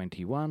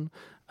 2021,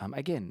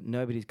 again,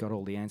 nobody's got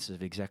all the answers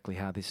of exactly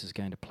how this is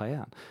going to play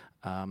out.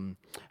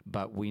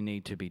 But we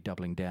need to be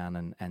doubling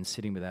down and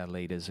sitting with our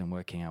leaders and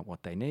working out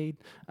what they need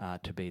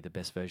to be the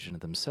best version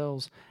of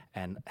themselves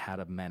and how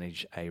to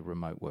manage a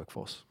remote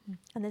workforce.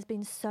 And there's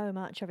been so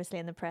much, obviously,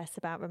 in the press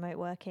about remote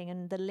working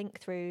and the link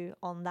through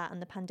on that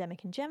and the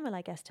pandemic in general,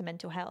 I guess, to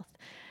mental health.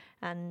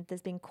 And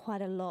there's been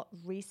quite a lot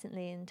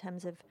recently in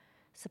terms of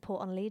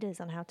support on leaders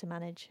on how to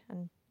manage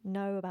and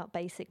know about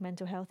basic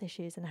mental health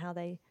issues and how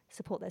they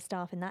support their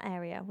staff in that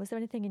area. Was there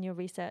anything in your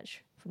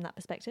research from that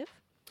perspective?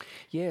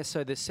 Yeah,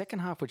 so the second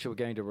half, which we're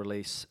going to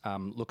release,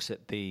 looks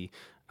at the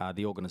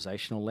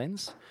organisational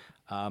lens.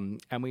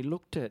 And we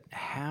looked at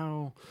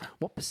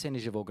what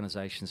percentage of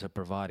organisations are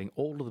providing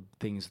all of the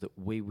things that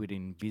we would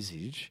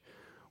envisage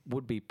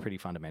would be pretty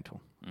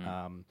fundamental,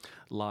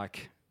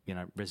 like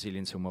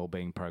resilience and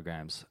wellbeing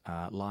programs,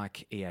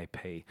 like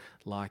EAP,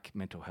 like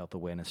mental health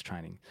awareness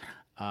training.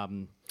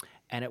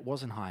 And it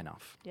wasn't high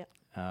enough. Yep.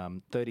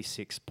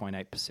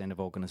 36.8% of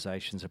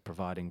organisations are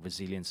providing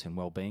resilience and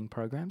wellbeing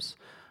programs.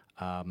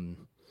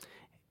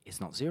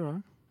 It's not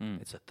zero,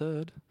 it's a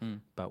third,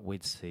 but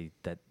we'd see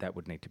that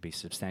would need to be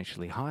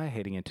substantially higher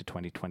heading into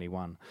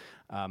 2021.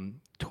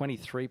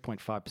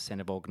 23.5%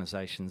 of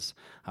organisations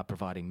are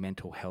providing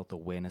mental health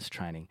awareness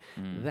training.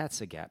 That's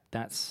a gap.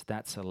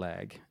 That's a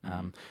lag.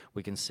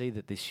 We can see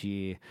that this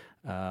year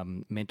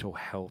mental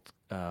health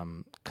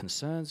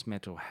concerns,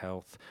 mental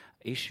health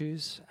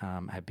issues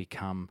have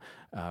become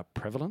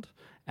prevalent.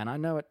 And I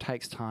know it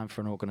takes time for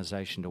an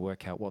organisation to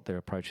work out what their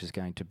approach is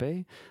going to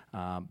be,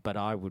 but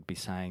I would be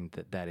saying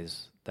that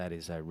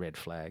is a red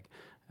flag.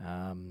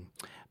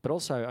 But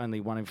also only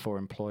 1 in 4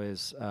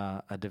 employers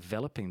are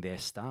developing their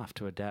staff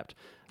to adapt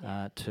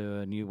to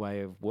a new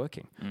way of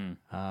working.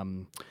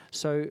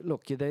 So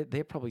look,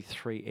 they're probably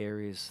 3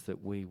 areas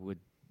that we would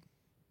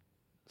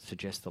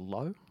suggest are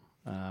low.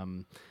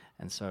 And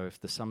so if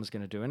the sum's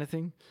going to do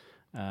anything,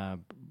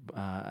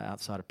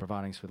 outside of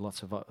providing us with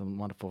lots of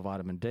wonderful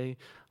vitamin D,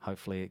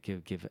 hopefully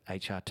it give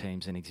HR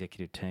teams and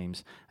executive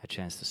teams a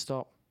chance to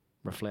stop,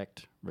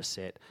 reflect,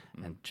 reset,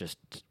 and just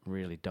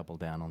really double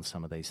down on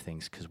some of these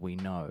things, because we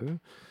know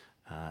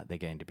they're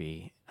going to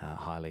be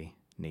highly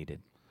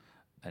needed.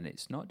 And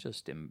it's not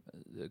just a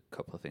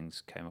couple of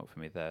things came up for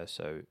me there.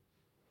 So,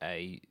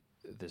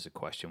 there's a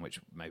question which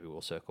maybe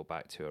we'll circle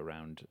back to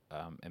around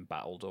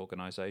embattled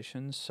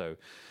organisations. So,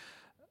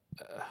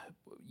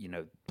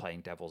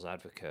 playing devil's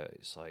advocate,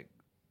 it's like,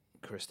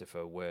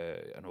 Christopher,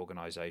 we're an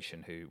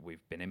organisation who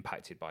we've been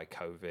impacted by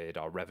COVID.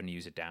 Our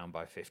revenues are down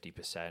by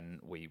 50%.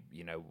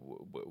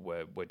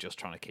 We're just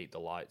trying to keep the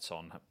lights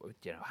on.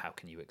 How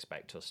can you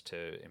expect us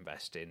to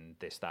invest in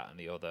this, that, and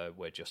the other?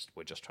 We're just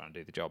trying to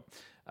do the job.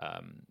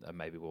 And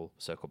maybe we'll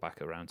circle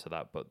back around to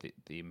that. But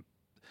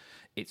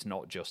it's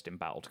not just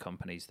embattled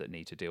companies that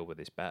need to deal with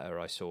this better.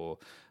 I saw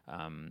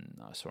on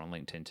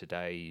LinkedIn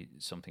today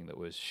something that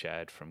was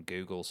shared from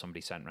Google.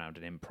 Somebody sent around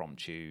an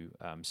impromptu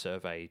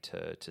survey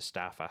to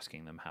staff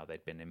asking them how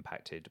they'd been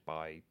impacted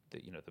by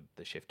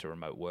the shift to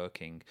remote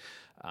working.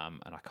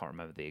 And I can't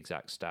remember the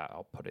exact stat.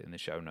 I'll put it in the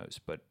show notes.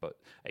 But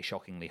a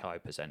shockingly high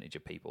percentage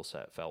of people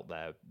felt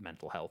their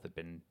mental health had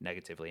been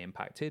negatively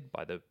impacted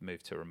by the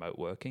move to remote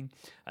working.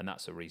 And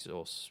that's a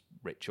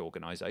resource-rich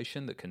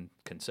organisation that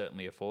can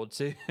certainly afford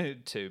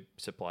to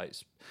supply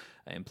its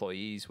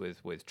employees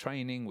with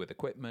training, with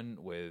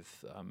equipment,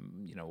 with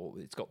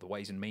it's got the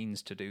ways and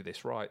means to do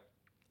this right.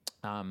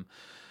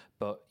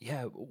 But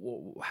yeah,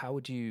 how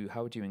would you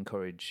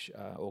encourage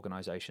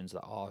organisations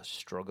that are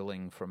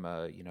struggling from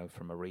a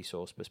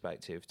resource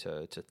perspective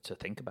to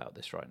think about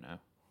this right now?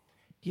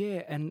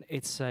 Yeah, and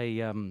it's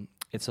a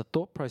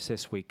thought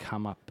process we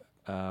come up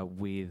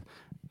with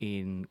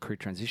in Career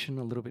Transition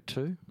a little bit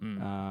too.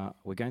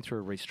 We're going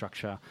through a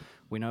restructure.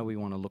 We know we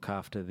want to look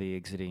after the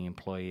exiting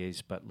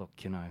employees, but look,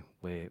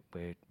 we're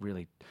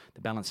really,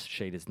 the balance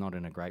sheet is not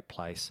in a great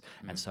place,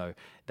 and so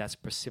that's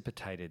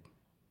precipitated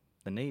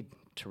the need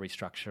to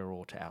restructure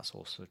or to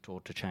outsource it or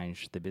to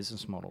change the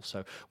business model.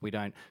 So we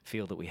don't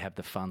feel that we have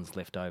the funds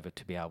left over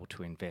to be able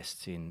to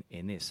invest in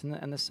this.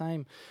 And the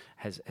same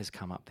has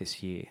come up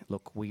this year.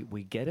 Look,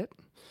 we get it.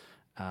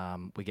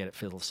 We get it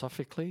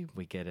philosophically,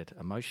 we get it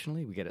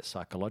emotionally, we get it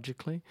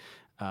psychologically,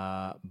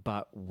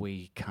 but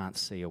we can't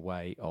see a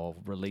way of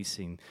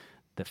releasing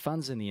the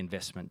funds and the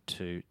investment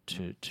to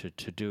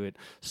do it,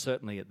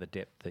 certainly at the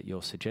depth that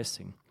you're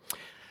suggesting.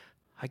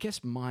 I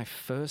guess my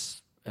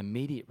first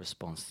immediate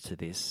response to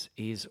this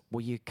is,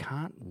 well, you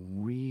can't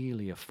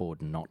really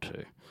afford not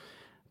to,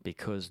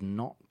 because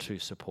not to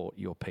support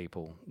your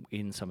people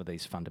in some of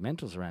these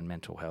fundamentals around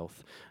mental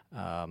health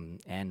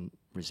and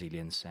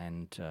resilience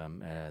and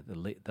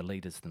the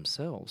leaders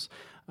themselves,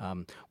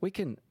 we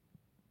can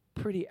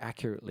pretty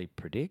accurately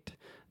predict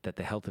that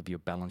the health of your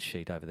balance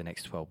sheet over the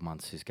next 12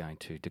 months is going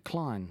to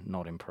decline,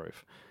 not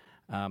improve.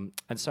 And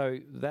so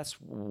that's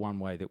one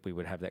way that we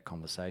would have that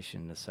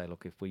conversation, to say,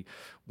 look, if we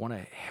want to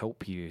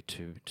help you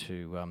to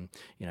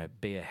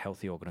be a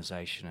healthy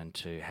organisation and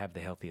to have the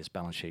healthiest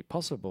balance sheet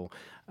possible,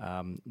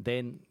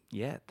 then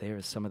there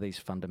are some of these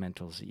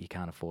fundamentals that you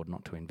can't afford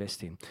not to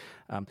invest in.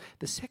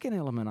 The second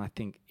element, I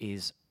think,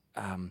 is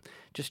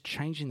just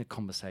changing the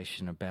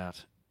conversation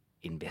about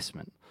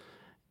investment.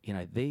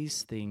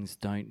 These things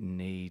don't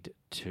need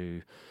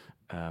to.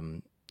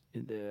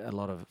 A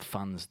lot of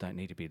funds don't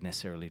need to be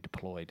necessarily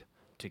deployed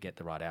to get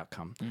the right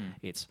outcome.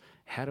 It's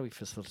how do we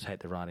facilitate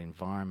the right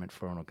environment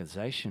for an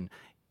organisation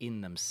in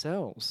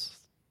themselves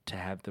to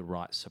have the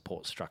right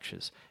support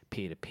structures,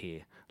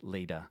 peer-to-peer,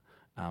 leader,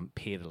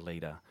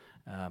 peer-to-leader,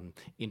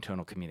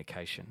 internal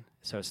communication.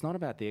 So it's not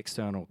about the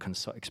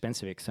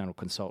expensive external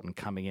consultant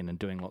coming in and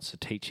doing lots of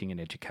teaching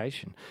and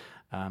education.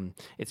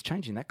 It's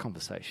changing that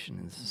conversation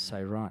and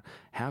say, right,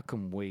 how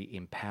can we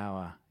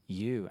empower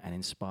you and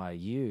inspire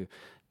you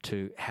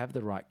to have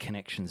the right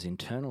connections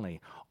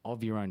internally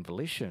of your own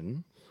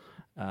volition,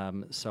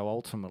 so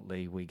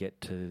ultimately we get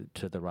to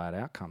the right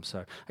outcome.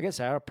 So I guess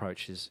our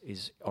approach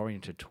is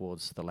oriented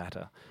towards the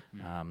latter,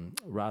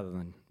 rather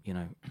than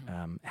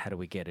how do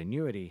we get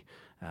annuity,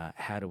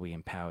 how do we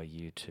empower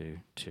you to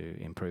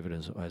improve it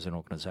as an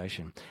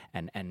organisation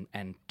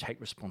and take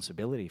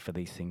responsibility for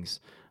these things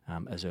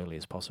as early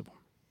as possible.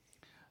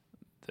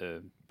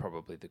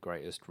 Probably the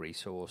greatest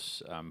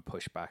resource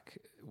pushback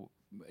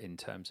in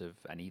terms of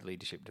any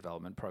leadership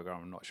development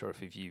program, I'm not sure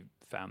if you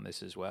found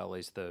this as well,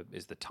 is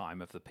the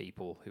time of the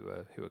people who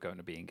are going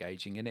to be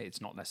engaging in it.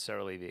 It's not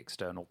necessarily the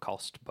external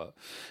cost, but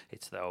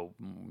it's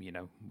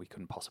we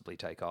couldn't possibly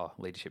take our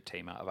leadership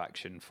team out of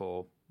action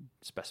for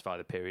specify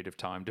the period of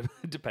time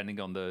depending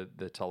on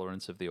the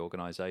tolerance of the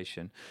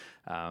organisation.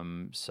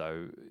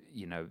 So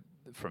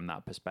from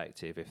that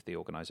perspective, if the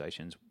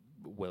organisation's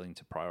willing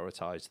to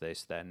prioritize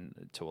this, then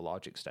to a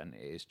large extent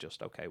it is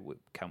just okay,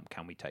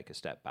 can we take a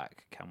step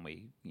back, can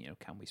we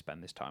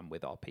spend this time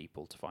with our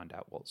people to find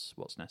out what's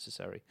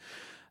necessary.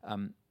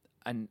 And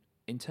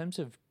in terms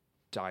of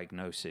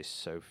diagnosis,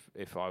 so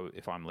if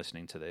I'm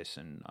listening to this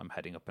and I'm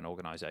heading up an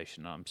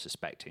organization and I'm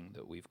suspecting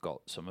that we've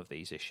got some of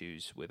these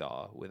issues with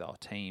our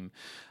team,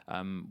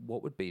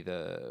 what would be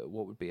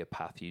a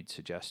path you'd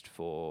suggest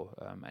for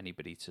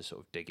anybody to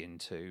sort of dig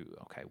into?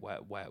 Okay,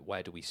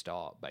 where do we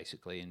start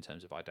basically in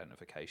terms of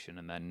identification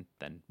and then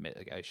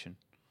mitigation?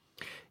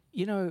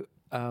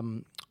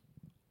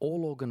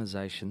 All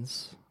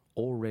organizations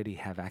already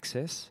have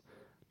access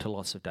to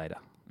lots of data,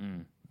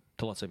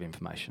 to lots of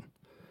information.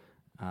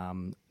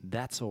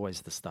 That's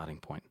always the starting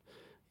point,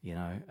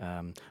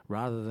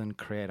 rather than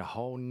create a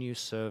whole new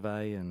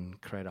survey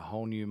and create a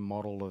whole new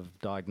model of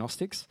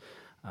diagnostics.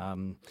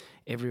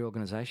 Every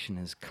organisation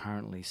is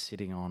currently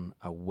sitting on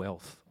a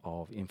wealth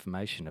of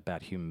information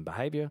about human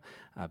behaviour,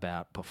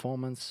 about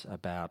performance,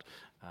 about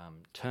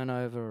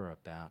turnover,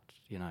 about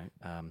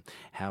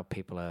how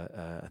people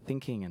are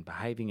thinking and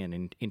behaving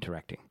and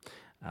interacting.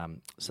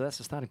 So that's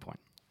the starting point.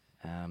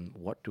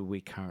 What do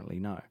we currently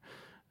know?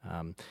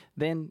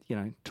 Then,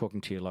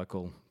 talking to your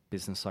local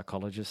business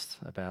psychologists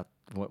about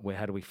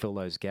how do we fill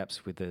those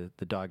gaps with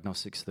the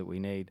diagnostics that we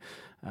need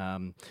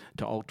to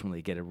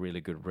ultimately get a really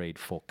good read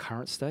for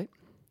current state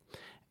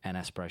and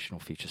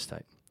aspirational future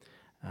state.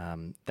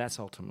 That's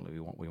ultimately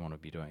what we want to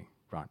be doing,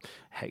 right?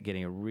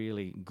 Getting a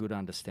really good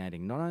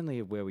understanding not only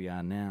of where we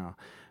are now,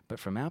 but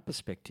from our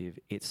perspective,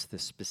 it's the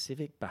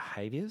specific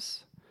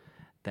behaviours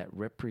that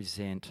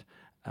represent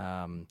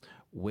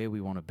where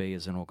we want to be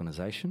as an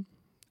organisation.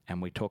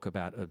 And we talk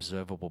about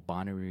observable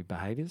binary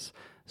behaviours.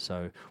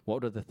 So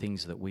what are the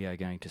things that we are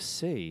going to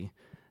see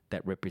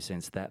that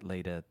represents that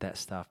leader, that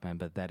staff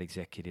member, that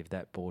executive,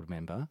 that board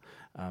member,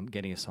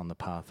 getting us on the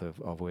path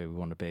of where we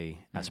want to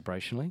be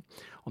aspirationally.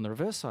 On the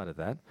reverse side of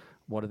that,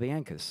 what are the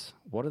anchors?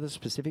 What are the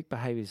specific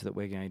behaviours that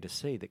we're going to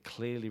see that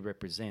clearly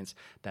represents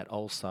that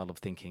old style of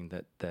thinking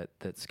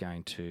that's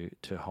going to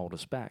hold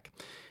us back?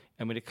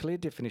 And with a clear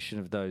definition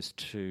of those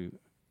two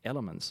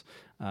elements,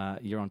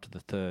 you're onto the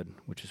third,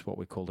 which is what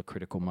we call the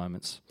critical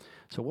moments.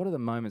 So what are the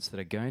moments that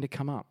are going to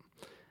come up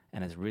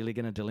and is really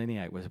going to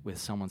delineate with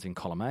someone's in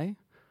column A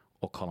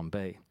or column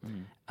B?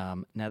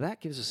 Now that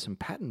gives us some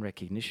pattern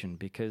recognition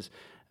because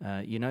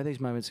these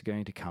moments are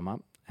going to come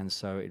up, and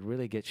so it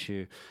really gets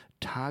you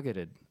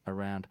targeted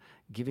around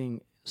giving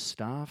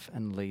staff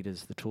and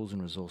leaders the tools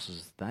and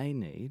resources they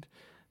need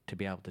to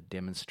be able to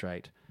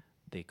demonstrate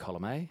the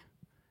column A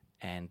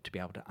and to be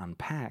able to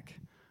unpack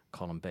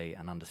column B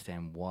and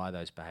understand why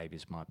those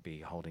behaviours might be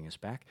holding us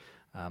back.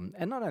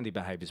 And not only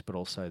behaviours, but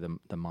also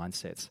the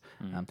mindsets.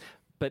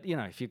 But,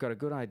 if you've got a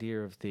good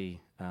idea of the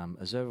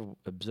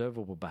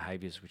observable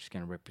behaviours which is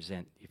going to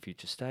represent your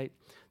future state,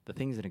 the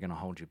things that are going to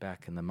hold you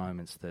back and the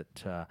moments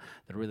that are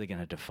really going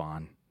to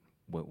define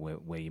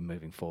where you're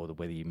moving forward or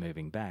whether you're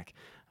moving back.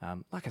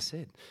 Like I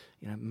said,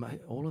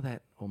 all of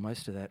that or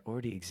most of that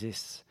already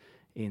exists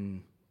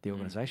in the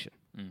organisation.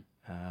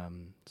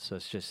 So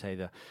it's just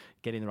either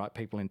getting the right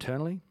people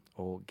internally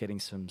or getting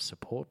some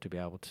support to be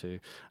able to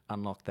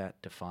unlock that,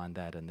 define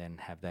that, and then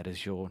have that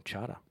as your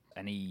charter.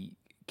 Any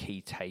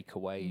key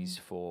takeaways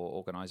for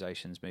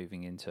organisations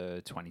moving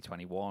into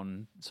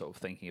 2021, sort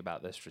of thinking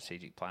about their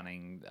strategic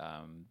planning?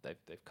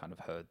 They've kind of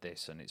heard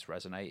this and it's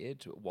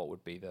resonated. What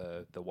would be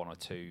the one or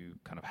two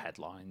kind of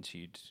headlines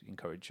you'd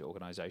encourage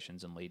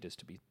organisations and leaders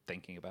to be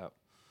thinking about?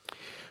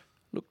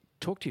 Look,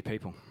 talk to your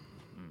people.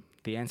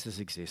 The answers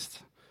exist.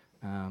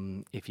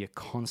 If you're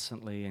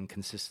constantly and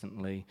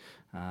consistently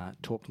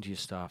talking to your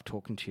staff,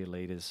 talking to your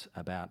leaders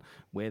about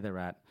where they're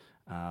at,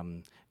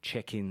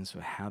 check-ins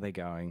or how they're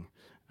going,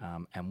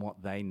 and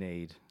what they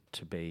need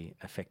to be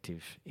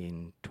effective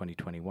in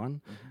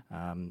 2021,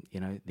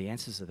 the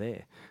answers are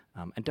there.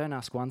 And don't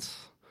ask once,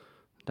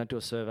 don't do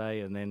a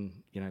survey and then,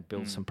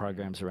 build some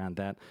programs around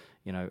that.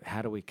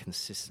 How do we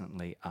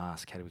consistently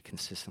ask? How do we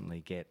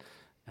consistently get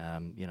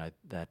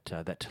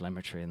that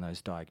telemetry and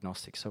those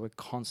diagnostics? So we're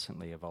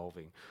constantly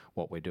evolving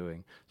what we're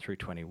doing through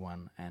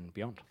 21 and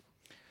beyond.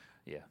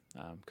 Yeah,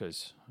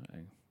 because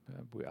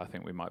I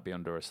think we might be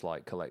under a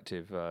slight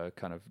collective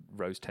kind of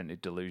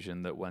rose-tinted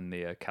delusion that when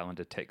the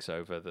calendar ticks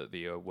over, that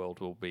the world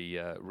will be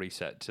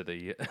reset to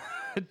the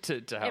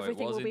to how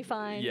everything it was. Will be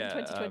fine in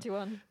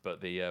 2021.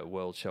 But the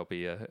world shall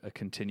be a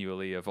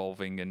continually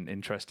evolving and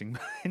interesting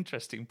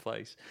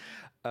place.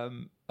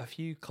 A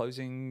few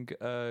closing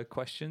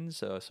questions,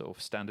 sort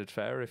of standard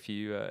fare, if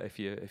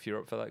you're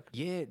up for that.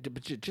 Yeah,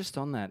 but just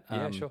on that,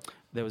 sure.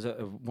 There was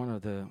one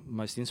of the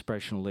most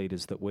inspirational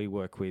leaders that we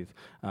work with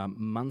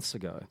months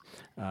ago.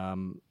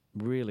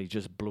 Really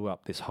just blew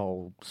up this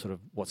whole sort of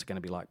what's it going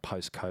to be like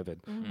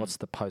post-COVID. What's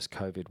the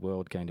post-COVID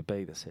world going to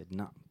be? They said,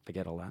 no,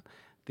 forget all that.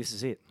 This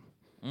is it.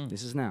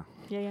 This is now.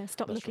 Yeah.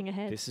 Stop looking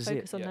ahead. This is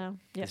Focus it. on now.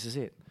 Yeah. This is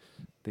it.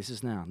 This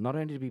is now. Not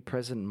only to be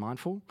present and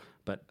mindful,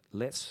 but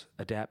let's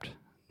adapt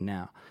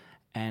now.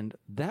 And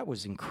that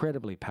was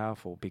incredibly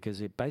powerful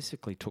because it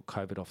basically took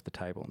COVID off the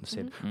table and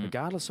said,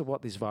 regardless of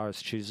what this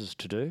virus chooses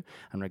to do,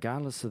 and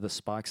regardless of the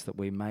spikes that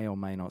we may or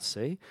may not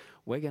see,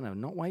 we're going to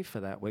not wait for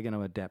that. We're going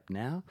to adapt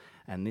now.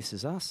 And this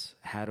is us.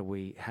 How do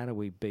we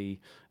be,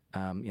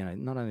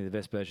 not only the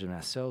best version of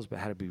ourselves, but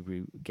how do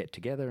we get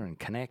together and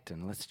connect?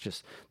 And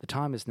the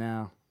time is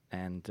now.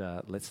 And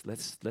let's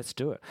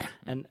do it.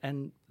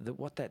 And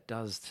what that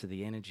does to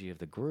the energy of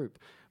the group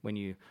when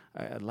you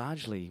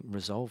largely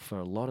resolve for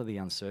a lot of the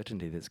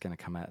uncertainty that's going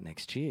to come out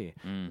next year,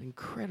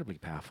 incredibly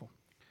powerful.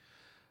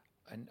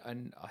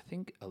 And I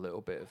think a little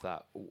bit of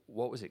that,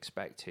 what was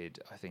expected,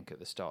 I think, at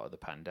the start of the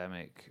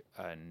pandemic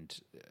and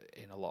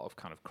in a lot of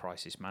kind of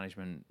crisis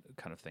management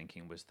kind of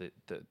thinking was that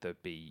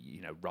there'd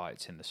be,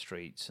 riots in the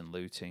streets and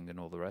looting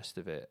and all the rest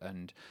of it.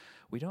 And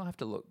we don't have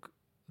to look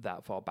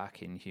that far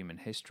back in human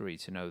history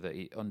to know that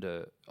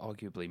under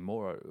arguably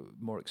more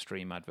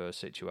extreme adverse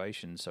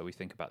situations. So we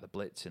think about the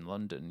Blitz in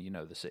London,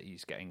 the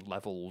city's getting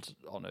leveled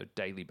on a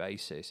daily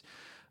basis.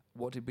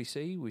 What did we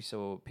see? We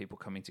saw people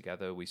coming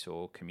together, we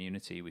saw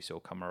community, we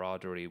saw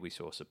camaraderie, we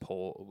saw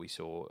support, we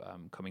saw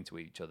coming to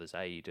each other's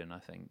aid. And I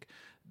think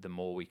the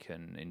more we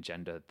can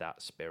engender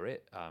that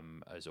spirit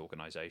as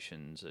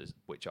organisations,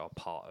 which are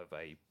part of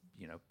a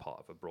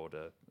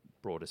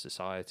broader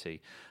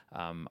society,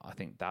 I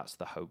think that's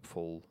the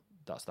hopeful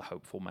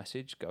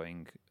message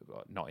going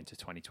not into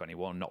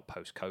 2021, not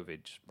post-COVID,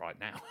 right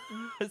now,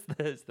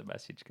 as the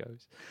message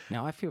goes.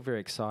 Now, I feel very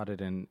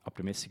excited and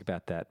optimistic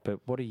about that,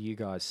 but what are you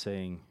guys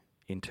seeing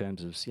in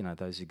terms of,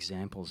 those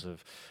examples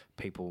of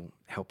people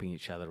helping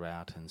each other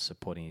out and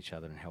supporting each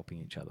other and helping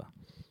each other?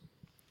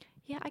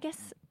 Yeah, I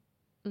guess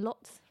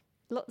lots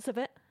of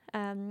it.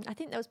 I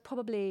think that was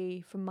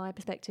probably, from my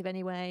perspective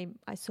anyway,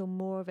 I saw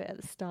more of it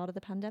at the start of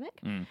the pandemic.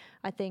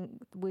 I think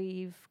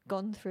we've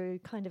gone through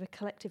kind of a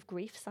collective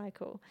grief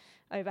cycle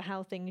over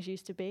how things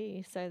used to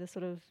be. So the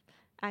sort of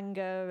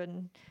anger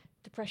and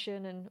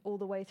depression and all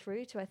the way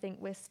through to, I think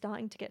we're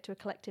starting to get to a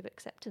collective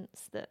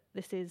acceptance that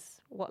this is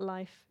what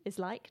life is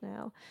like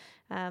now.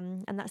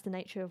 And that's the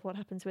nature of what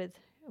happens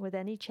with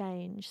any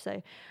change.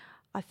 So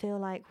I feel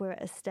like we're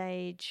at a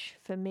stage,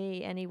 for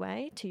me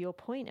anyway, to your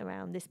point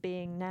around this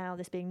being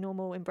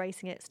normal,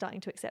 embracing it,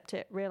 starting to accept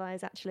it,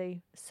 realise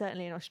actually,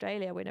 certainly in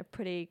Australia, we're in a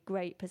pretty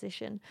great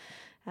position.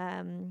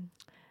 I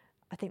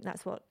think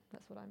that's what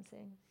I'm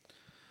seeing.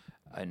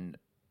 And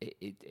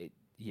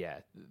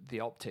the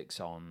optics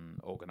on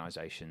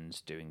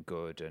organisations doing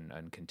good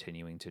and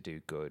continuing to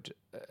do good.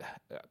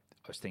 I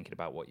was thinking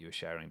about what you were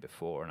sharing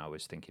before, and I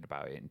was thinking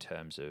about it in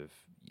terms of,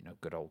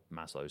 good old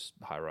Maslow's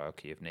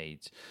hierarchy of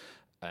needs.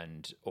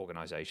 and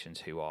organizations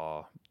who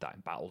are that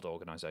embattled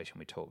organization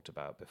we talked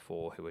about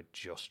before, who are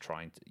just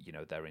trying to,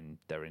 they're in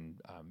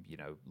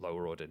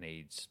lower order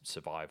needs,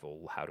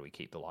 survival. How do we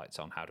keep the lights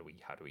on? How do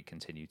we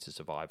continue to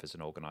survive as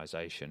an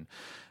organization?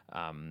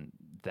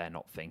 They're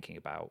not thinking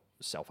about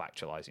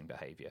self-actualizing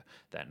behavior.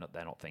 They're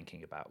not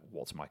thinking about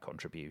what's my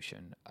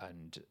contribution.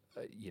 And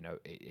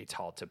it's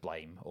hard to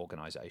blame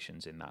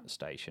organizations in that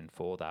station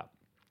for that.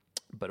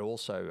 But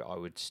also, I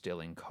would still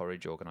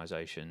encourage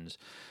organizations,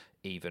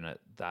 even at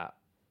that,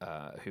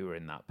 who are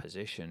in that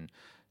position,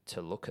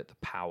 to look at the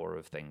power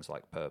of things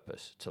like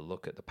purpose, to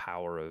look at the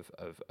power of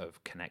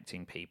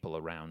connecting people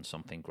around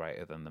something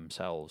greater than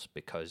themselves.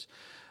 Because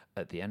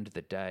at the end of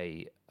the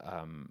day,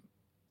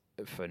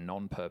 for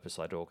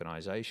non-purpose-led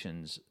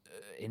organizations,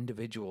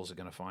 individuals are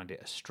going to find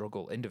it a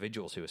struggle.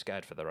 Individuals who are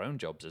scared for their own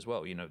jobs as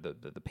well,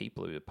 the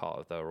people who are part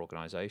of their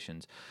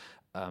organizations,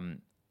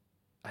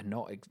 are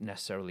not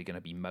necessarily going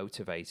to be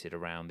motivated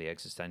around the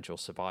existential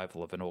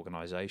survival of an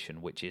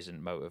organization which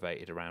isn't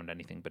motivated around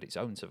anything but its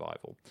own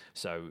survival.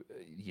 So,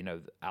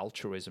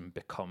 altruism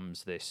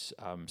becomes this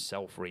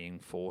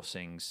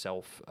self-reinforcing,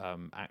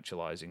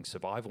 self-actualizing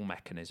survival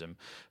mechanism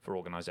for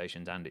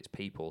organizations and its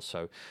people.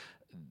 So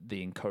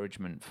the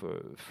encouragement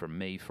from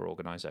me for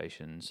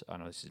organizations, I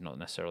know this is not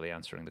necessarily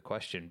answering the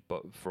question,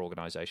 but for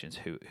organizations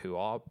who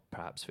are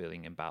perhaps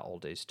feeling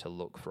embattled, is to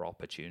look for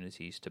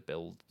opportunities to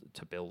build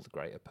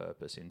greater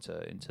purpose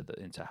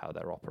into how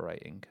they're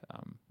operating.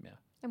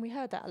 And we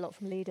heard that a lot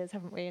from leaders,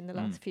 haven't we, in the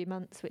last few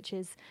months, which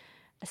is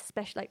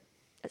especially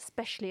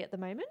at the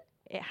moment,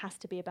 it has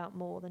to be about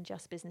more than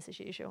just business as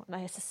usual. And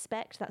I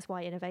suspect that's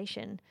why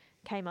innovation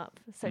came up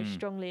so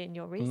strongly in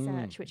your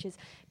research, which is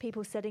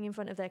people sitting in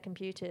front of their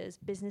computers,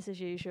 business as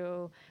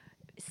usual,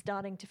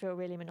 starting to feel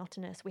really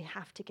monotonous. We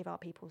have to give our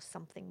people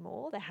something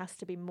more. There has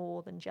to be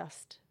more than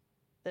just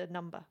the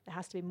number. There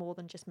has to be more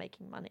than just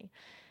making money.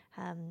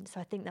 So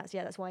I think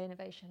that's why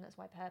innovation, that's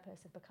why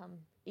purpose have become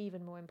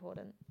even more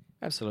important.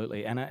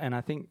 Absolutely. And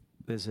I think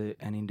there's an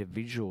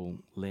individual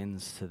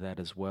lens to that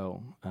as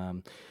well.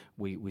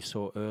 We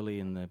saw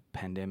early in the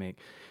pandemic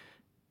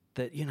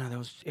that, there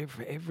was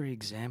every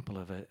example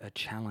of a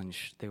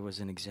challenge. There was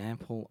an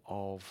example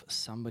of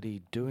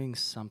somebody doing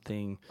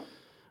something,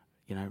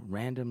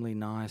 randomly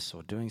nice,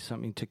 or doing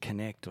something to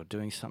connect, or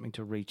doing something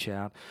to reach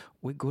out.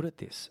 We're good at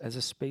this. As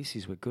a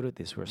species, we're good at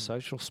this. We're a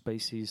social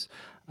species.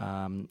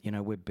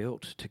 We're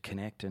built to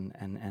connect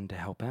and to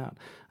help out.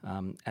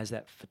 As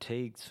that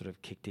fatigue sort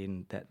of kicked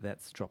in,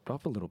 that's dropped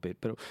off a little bit.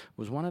 But it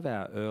was one of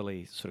our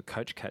early sort of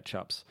coach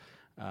catch-ups,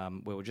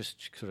 where we're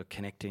just sort of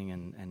connecting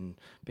and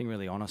being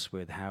really honest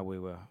with how we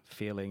were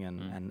feeling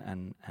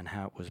and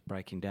how it was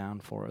breaking down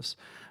for us.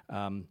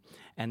 And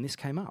this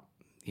came up.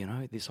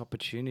 This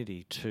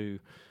opportunity to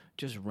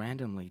just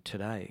randomly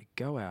today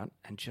go out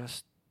and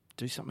just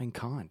do something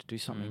kind, do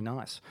something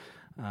nice.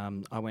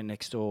 I went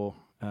next door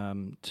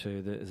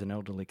there's an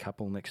elderly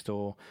couple next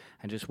door,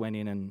 and just went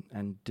in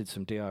and did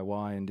some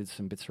DIY and did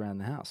some bits around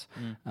the house.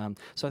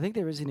 So I think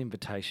there is an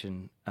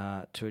invitation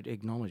to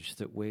acknowledge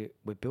that we're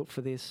built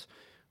for this,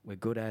 we're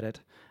good at it,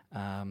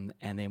 and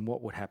then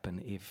what would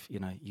happen if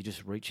you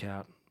just reach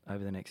out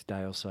over the next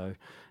day or so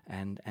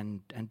and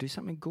do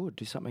something good,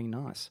 do something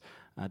nice,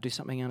 do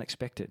something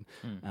unexpected.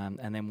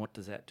 And then what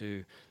does that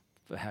do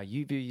for how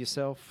you view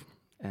yourself,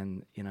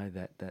 and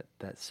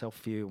that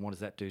self-view, and what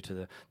does that do to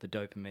the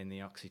dopamine, the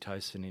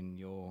oxytocin in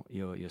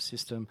your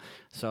system?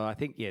 So I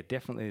think,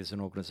 definitely there's an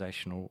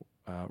organisational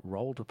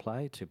role to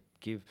play to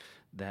give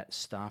that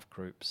staff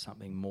group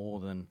something more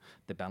than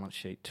the balance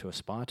sheet to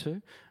aspire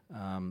to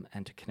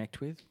and to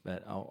connect with.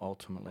 But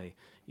ultimately,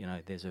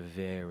 there's a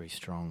very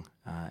strong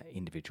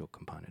individual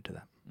component to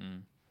that.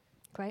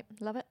 Great,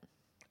 love it.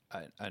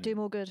 And do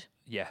more good.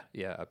 Yeah,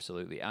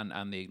 absolutely.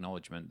 And the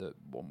acknowledgement that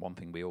one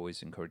thing we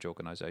always encourage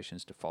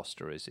organisations to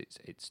foster is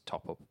it's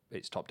top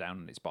down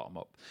and it's bottom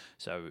up.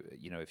 So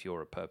if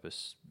you're a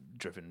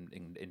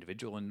purpose-driven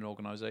individual in an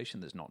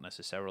organisation that's not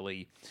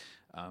necessarily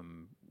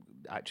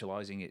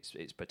actualizing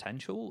its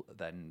potential,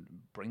 then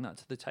bring that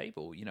to the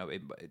table.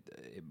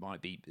 It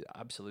might be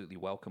absolutely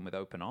welcome with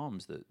open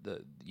arms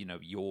that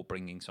you're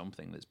bringing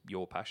something that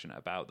you're passionate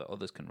about that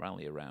others can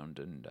rally around,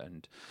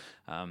 and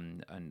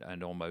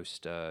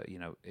almost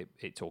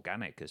it's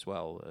organic as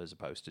well, as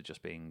opposed to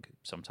just being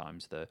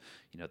sometimes the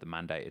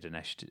mandated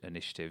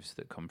initiatives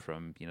that come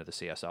from the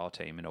CSR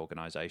team in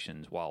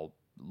organizations, while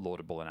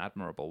laudable and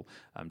admirable,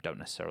 don't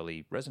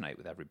necessarily resonate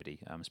with everybody,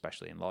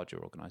 especially in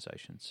larger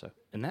organizations. So,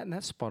 and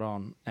that's spot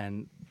on.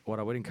 And what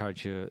I would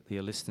encourage your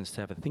listeners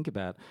to have a think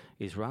about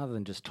is, rather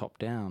than just top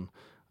down,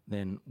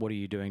 then what are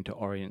you doing to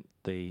orient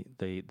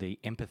the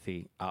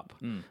empathy up?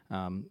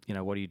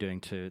 What are you doing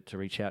to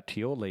reach out to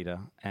your leader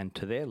and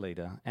to their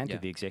leader and to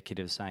the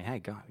executives, saying, hey,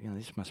 guy,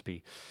 this must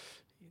be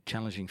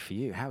challenging for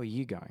you. How are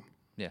you going?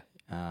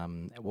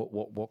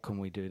 What can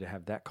we do to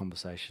have that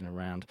conversation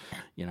around,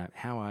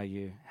 how are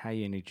you? How are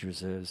your energy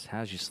reserves?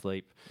 How's your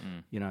sleep?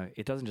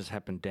 It doesn't just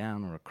happen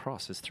down or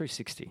across. It's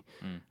 360.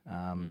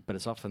 But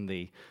it's often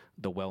the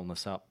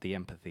wellness up, the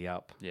empathy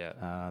up,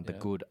 the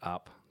good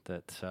up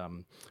that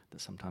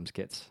sometimes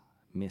gets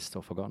missed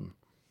or forgotten.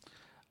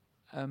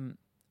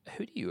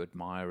 Who do you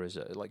admire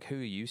who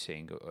are you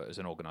seeing as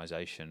an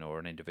organisation or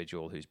an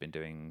individual who's been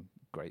doing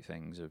great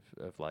things of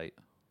late?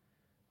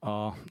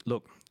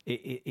 Look,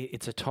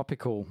 it's a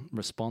topical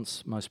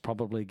response, most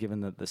probably,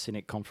 given that the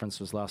Cynic conference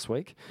was last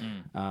week.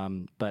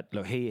 But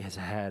look, he has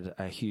had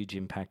a huge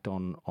impact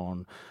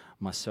on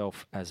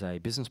myself as a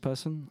business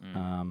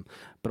person,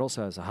 but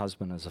also as a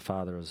husband, as a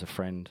father, as a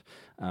friend.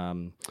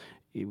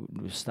 It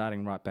was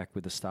starting right back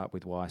with the Start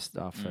With Why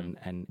stuff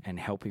and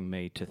helping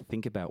me to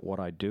think about what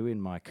I do in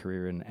my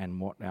career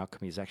and what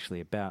Alchemy is actually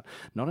about,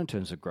 not in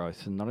terms of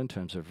growth and not in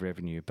terms of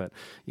revenue, but,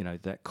 you know,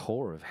 that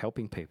core of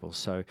helping people.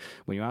 So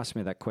when you asked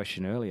me that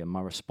question earlier,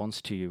 my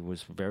response to you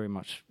was very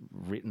much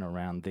written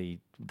around the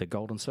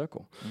golden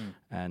circle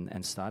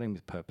and starting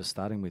with purpose,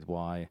 starting with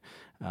why,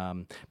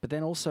 but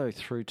then also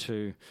through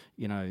to,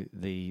 you know,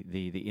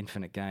 the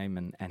infinite game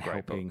and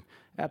helping book.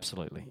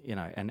 Absolutely, you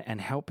know, and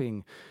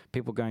helping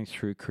people going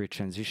through career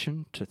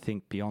transition to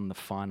think beyond the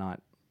finite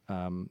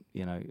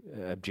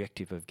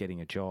objective of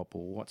getting a job,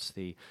 or what's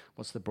the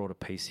broader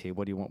piece here?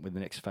 What do you want with the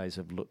next phase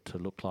of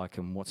look like,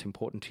 and what's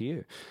important to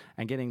you?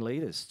 And getting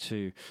leaders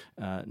to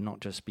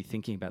not just be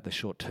thinking about the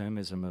short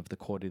termism of the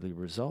quarterly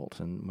result,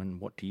 and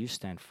what do you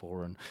stand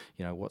for, and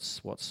you know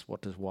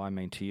what does why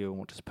mean to you, and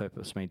what does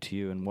purpose mean to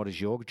you, and what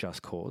is your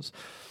just cause?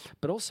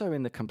 But also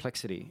in the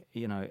complexity,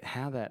 you know,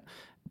 how that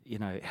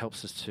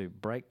helps us to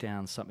break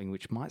down something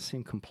which might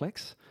seem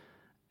complex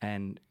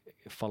and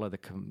follow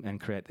and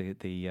create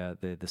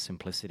the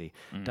simplicity.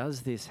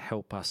 Does this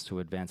help us to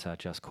advance our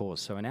just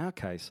cause? So in our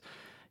case,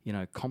 you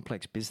know,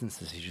 complex business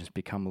decisions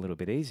become a little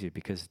bit easier,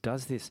 because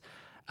does this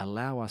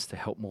allow us to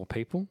help more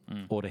people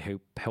or to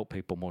help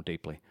people more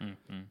deeply?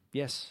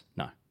 Yes,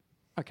 no.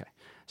 Okay.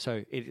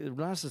 So it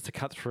allows us to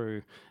cut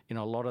through, you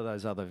know, a lot of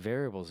those other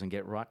variables and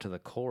get right to the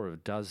core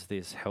of, does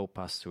this help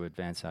us to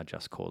advance our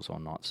just cause or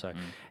not? So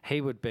he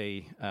would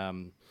be,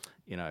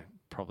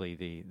 probably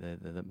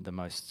the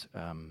most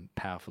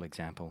powerful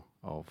example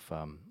of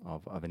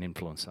an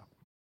influencer.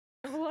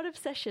 What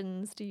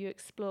obsessions do you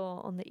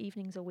explore on the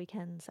evenings or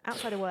weekends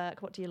outside of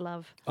work? What do you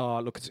love? Oh,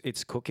 look,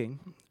 it's cooking,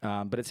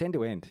 but it's end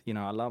to end. You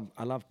know,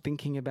 I love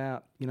thinking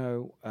about, you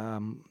know,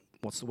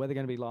 what's the weather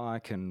going to be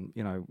like, and,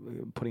 you know,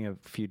 putting a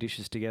few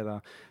dishes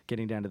together,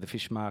 getting down to the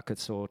fish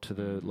markets or to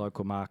the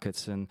local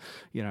markets, and,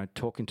 you know,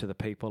 talking to the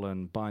people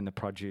and buying the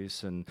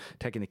produce and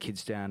taking the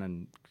kids down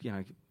and, you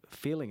know,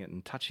 feeling it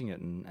and touching it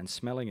and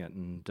smelling it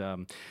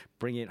and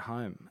bringing it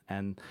home.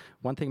 And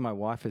one thing my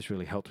wife has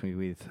really helped me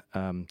with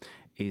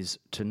is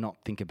to not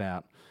think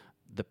about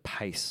the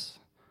pace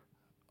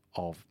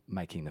of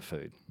making the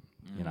food.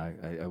 You know,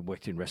 I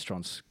worked in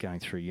restaurants going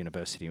through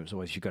university. It was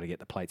always, you've got to get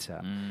the plates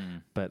out.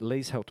 But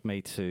Lee's helped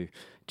me to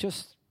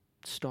just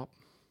stop,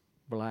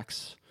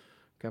 relax,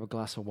 grab a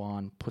glass of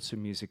wine, put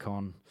some music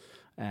on,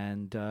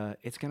 and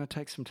it's going to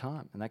take some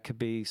time. And that could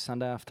be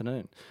Sunday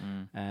afternoon.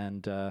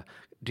 And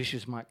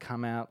dishes might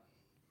come out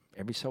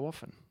every so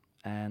often.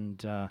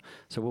 And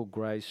so we'll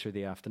graze through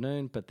the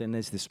afternoon, but then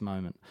there's this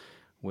moment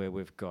where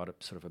we've got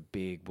sort of a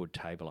big wood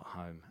table at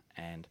home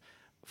and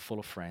full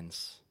of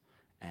friends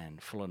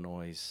and full of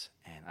noise,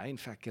 and I in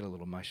fact get a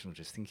little emotional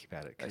just thinking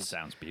about it. It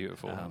sounds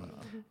beautiful.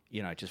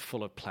 You know, just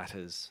full of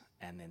platters,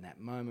 and then that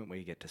moment where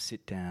you get to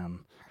sit down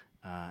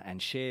and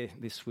share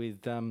this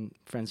with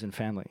friends and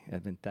family. I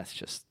mean,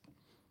 that's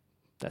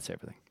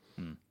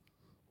everything.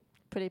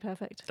 Pretty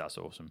perfect. That's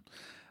awesome.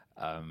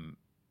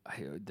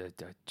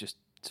 Just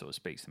sort of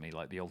speaks to me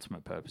like the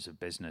ultimate purpose of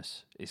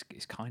business is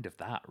kind of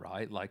that,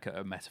 right? Like at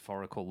a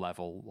metaphorical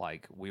level,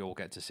 like we all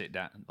get to sit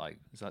down. Like,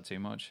 is that too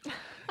much?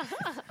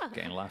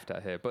 Getting laughed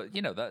at here, but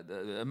you know, that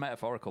a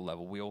metaphorical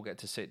level, we all get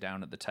to sit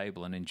down at the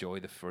table and enjoy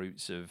the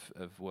fruits of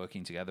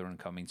working together and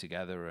coming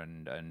together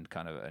and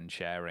kind of and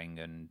sharing,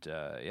 and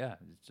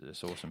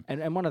it's awesome.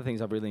 And one of the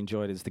things I've really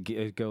enjoyed as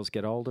the girls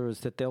get older is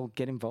that they'll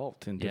get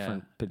involved in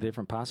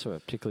different parts of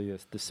it, particularly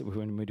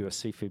when we do a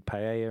seafood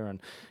paella, and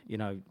you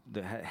know,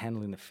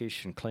 handling the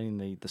fish and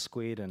cleaning the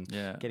squid and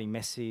getting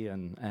messy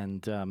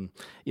and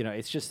you know,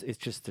 it's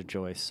just a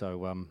joy.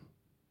 So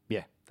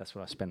that's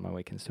what I spend my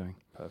weekends doing.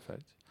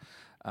 Perfect.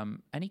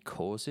 Any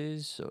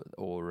causes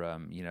or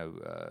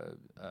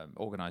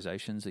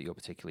organisations that you're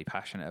particularly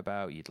passionate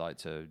about, you'd like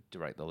to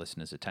direct the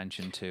listeners'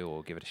 attention to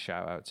or give it a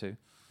shout out to?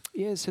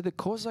 Yeah, so the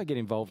causes I get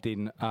involved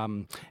in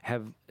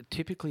have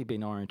typically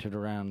been oriented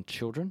around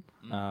children.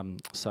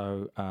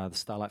 So the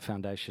Starlight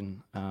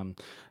Foundation,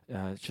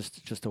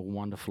 just a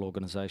wonderful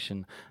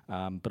organisation,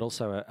 but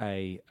also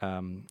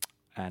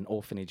an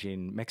orphanage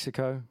in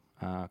Mexico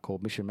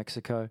called Mission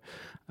Mexico,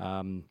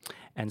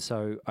 and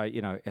so I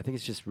think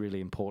it's just really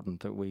important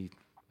that we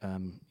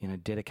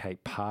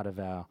dedicate part of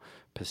our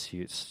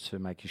pursuits to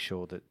making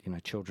sure that, you know,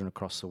 children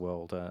across the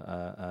world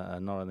are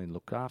not only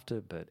looked after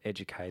but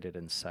educated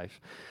and safe.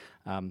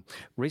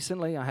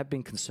 Recently, I have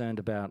been concerned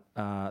about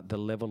the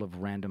level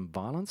of random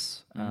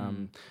violence,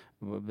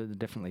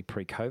 definitely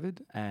pre-COVID,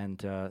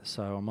 and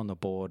so I'm on the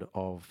board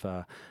of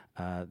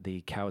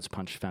the Cowards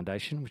Punch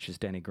Foundation, which is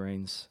Danny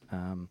Green's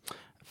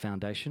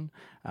foundation.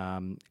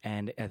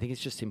 And I think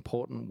it's just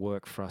important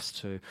work for us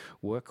to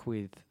work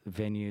with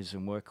venues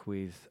and work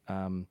with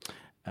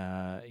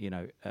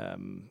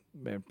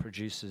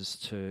producers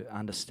to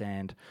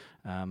understand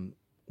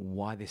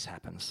why this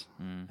happens.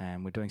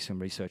 And we're doing some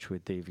research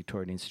with the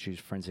Victorian Institute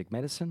of Forensic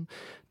Medicine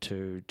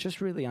to just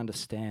really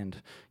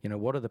understand,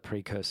 what are the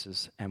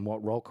precursors and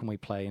what role can we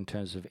play in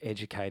terms of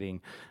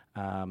educating,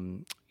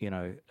 young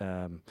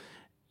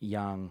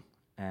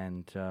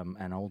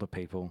and older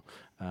people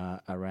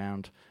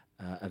around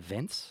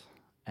events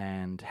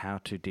and how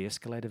to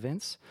de-escalate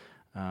events.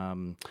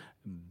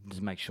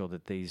 To make sure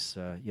that these,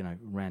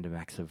 random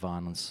acts of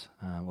violence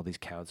or these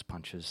cowards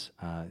punches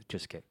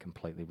just get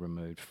completely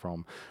removed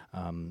from,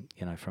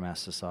 from our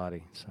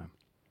society. So,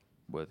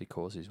 worthy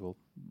causes. We'll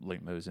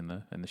link those in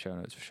the show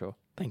notes for sure.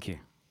 Thank you.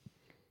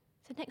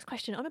 So, next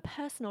question: on a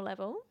personal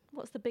level,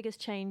 what's the biggest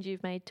change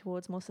you've made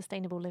towards more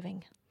sustainable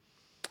living?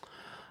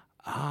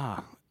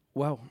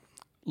 Well,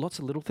 lots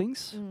of little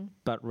things,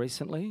 but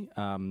recently,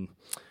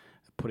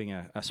 putting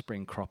a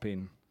spring crop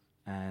in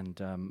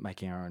and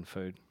making our own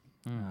food.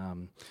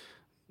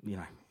 We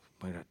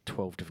got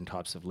 12 different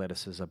types of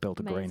lettuces. I built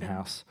a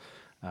greenhouse.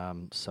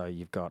 So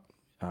you've got,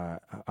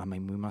 we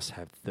must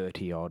have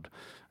 30 odd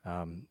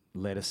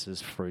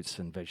lettuces, fruits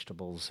and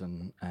vegetables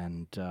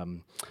and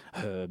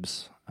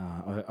herbs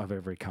of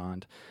every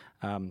kind.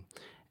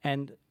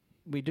 And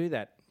we do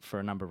that for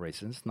a number of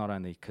reasons, not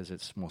only because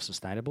it's more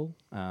sustainable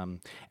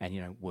and,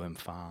 worm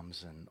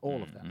farms and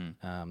all of that,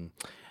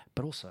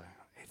 but also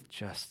it's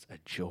just a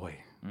joy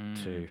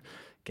to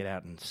get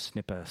out and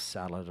snip a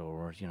salad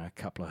or, a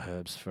couple of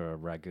herbs for a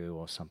ragu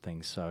or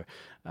something. So,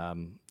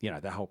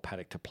 the whole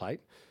paddock to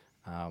plate,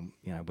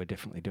 we're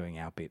definitely doing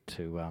our bit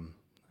to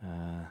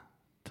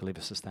live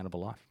a sustainable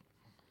life.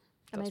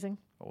 Amazing.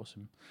 That's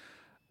awesome.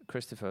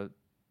 Christopher,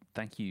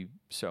 thank you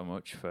so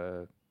much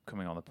for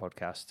coming on the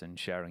podcast and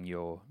sharing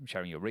your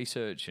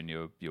research and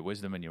your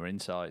wisdom and your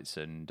insights,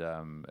 and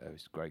it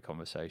was a great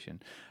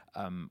conversation.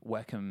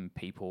 Where can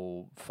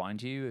people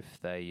find you if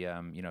they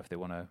if they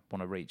want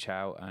to reach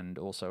out, and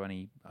also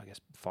any, I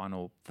guess,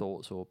 final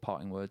thoughts or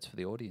parting words for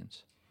the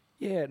audience?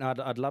 Yeah, and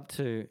I'd love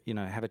to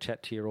have a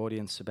chat to your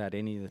audience about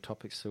any of the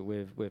topics that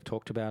we've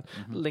talked about.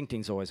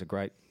 LinkedIn's always a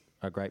great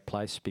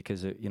place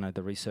because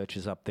the research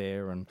is up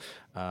there and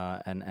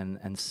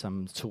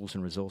some tools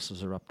and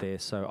resources are up there.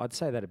 So I'd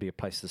say that'd be a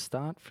place to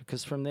start,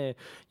 because from there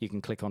you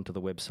can click onto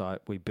the website.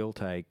 We built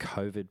a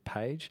COVID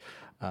page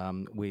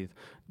with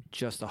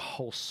just a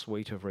whole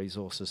suite of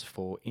resources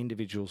for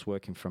individuals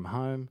working from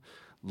home,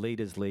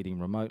 leaders leading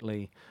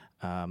remotely,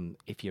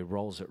 if your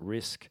role's at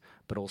risk,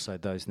 but also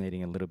those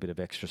needing a little bit of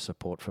extra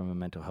support from a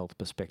mental health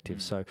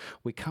perspective. So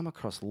we come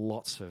across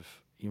lots of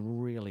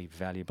really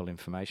valuable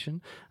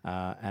information,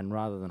 and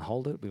rather than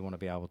hold it, we want to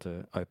be able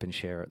to open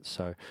share it.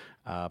 So,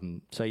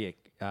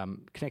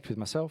 connect with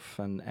myself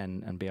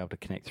and be able to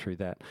connect through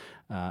that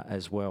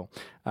as well.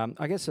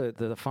 I guess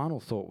the final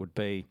thought would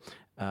be,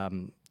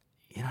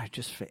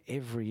 just for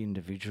every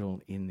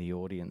individual in the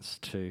audience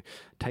to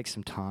take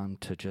some time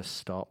to just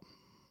stop,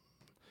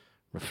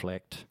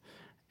 reflect,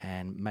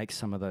 and make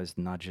some of those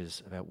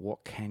nudges about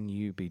what can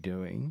you be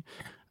doing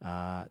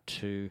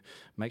to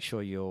make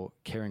sure you're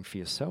caring for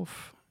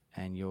yourself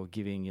and you're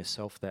giving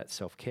yourself that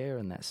self-care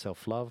and that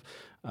self-love.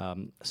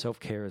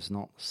 Self-care is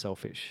not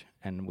selfish,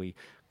 and we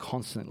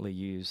constantly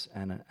use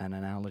an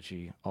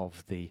analogy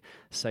of the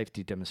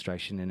safety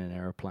demonstration in an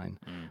aeroplane,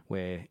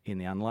 where in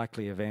the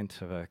unlikely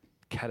event of a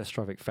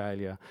catastrophic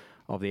failure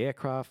of the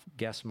aircraft,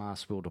 gas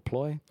masks will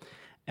deploy,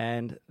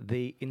 and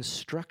the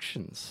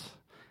instructions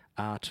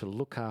are to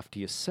look after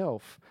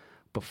yourself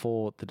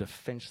before the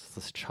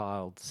defenseless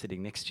child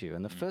sitting next to you.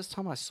 And the first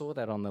time I saw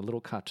that on the little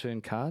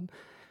cartoon card,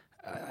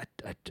 I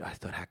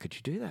thought, how could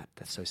you do that?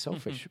 That's so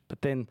selfish.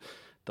 But then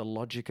the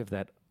logic of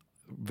that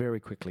very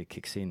quickly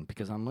kicks in,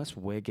 because unless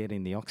we're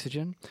getting the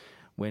oxygen,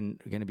 we're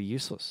going to be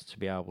useless to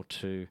be able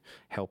to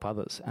help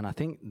others. And I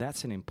think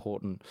that's an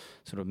important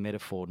sort of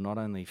metaphor, not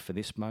only for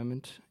this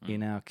moment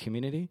in our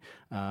community,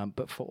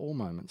 but for all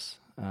moments.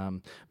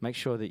 Make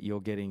sure that you're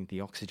getting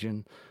the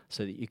oxygen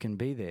so that you can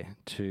be there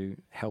to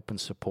help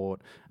and support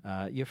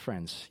your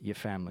friends, your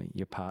family,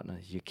 your partner,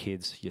 your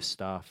kids, your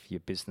staff, your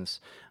business.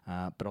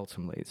 But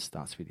ultimately, it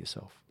starts with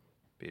yourself.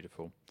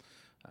 Beautiful.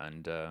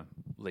 And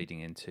leading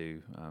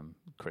into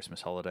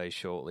Christmas holidays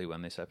shortly,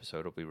 when this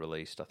episode will be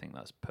released, I think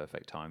that's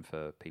perfect time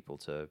for people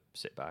to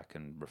sit back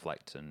and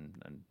reflect and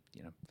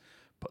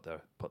put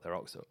their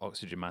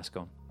oxygen mask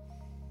on.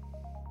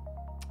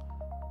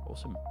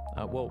 Awesome.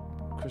 Well,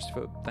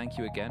 Christopher, thank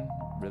you again.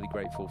 Really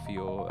grateful for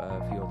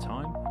your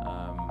time,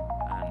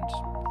 and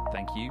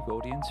thank you,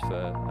 audience,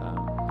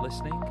 for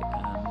listening.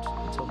 And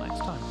until next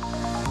time.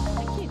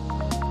 Thank you.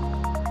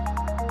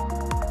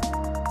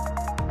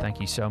 Thank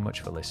you so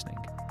much for listening.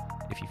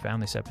 If you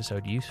found this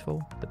episode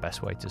useful, the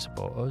best way to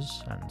support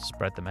us and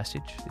spread the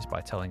message is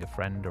by telling a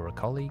friend or a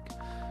colleague.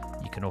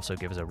 You can also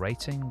give us a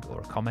rating or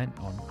a comment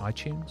on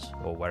iTunes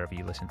or wherever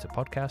you listen to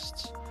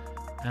podcasts.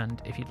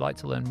 And if you'd like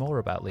to learn more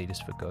about Leaders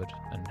for Good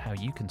and how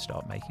you can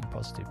start making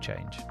positive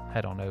change,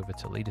 head on over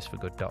to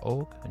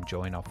leadersforgood.org and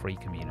join our free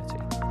community.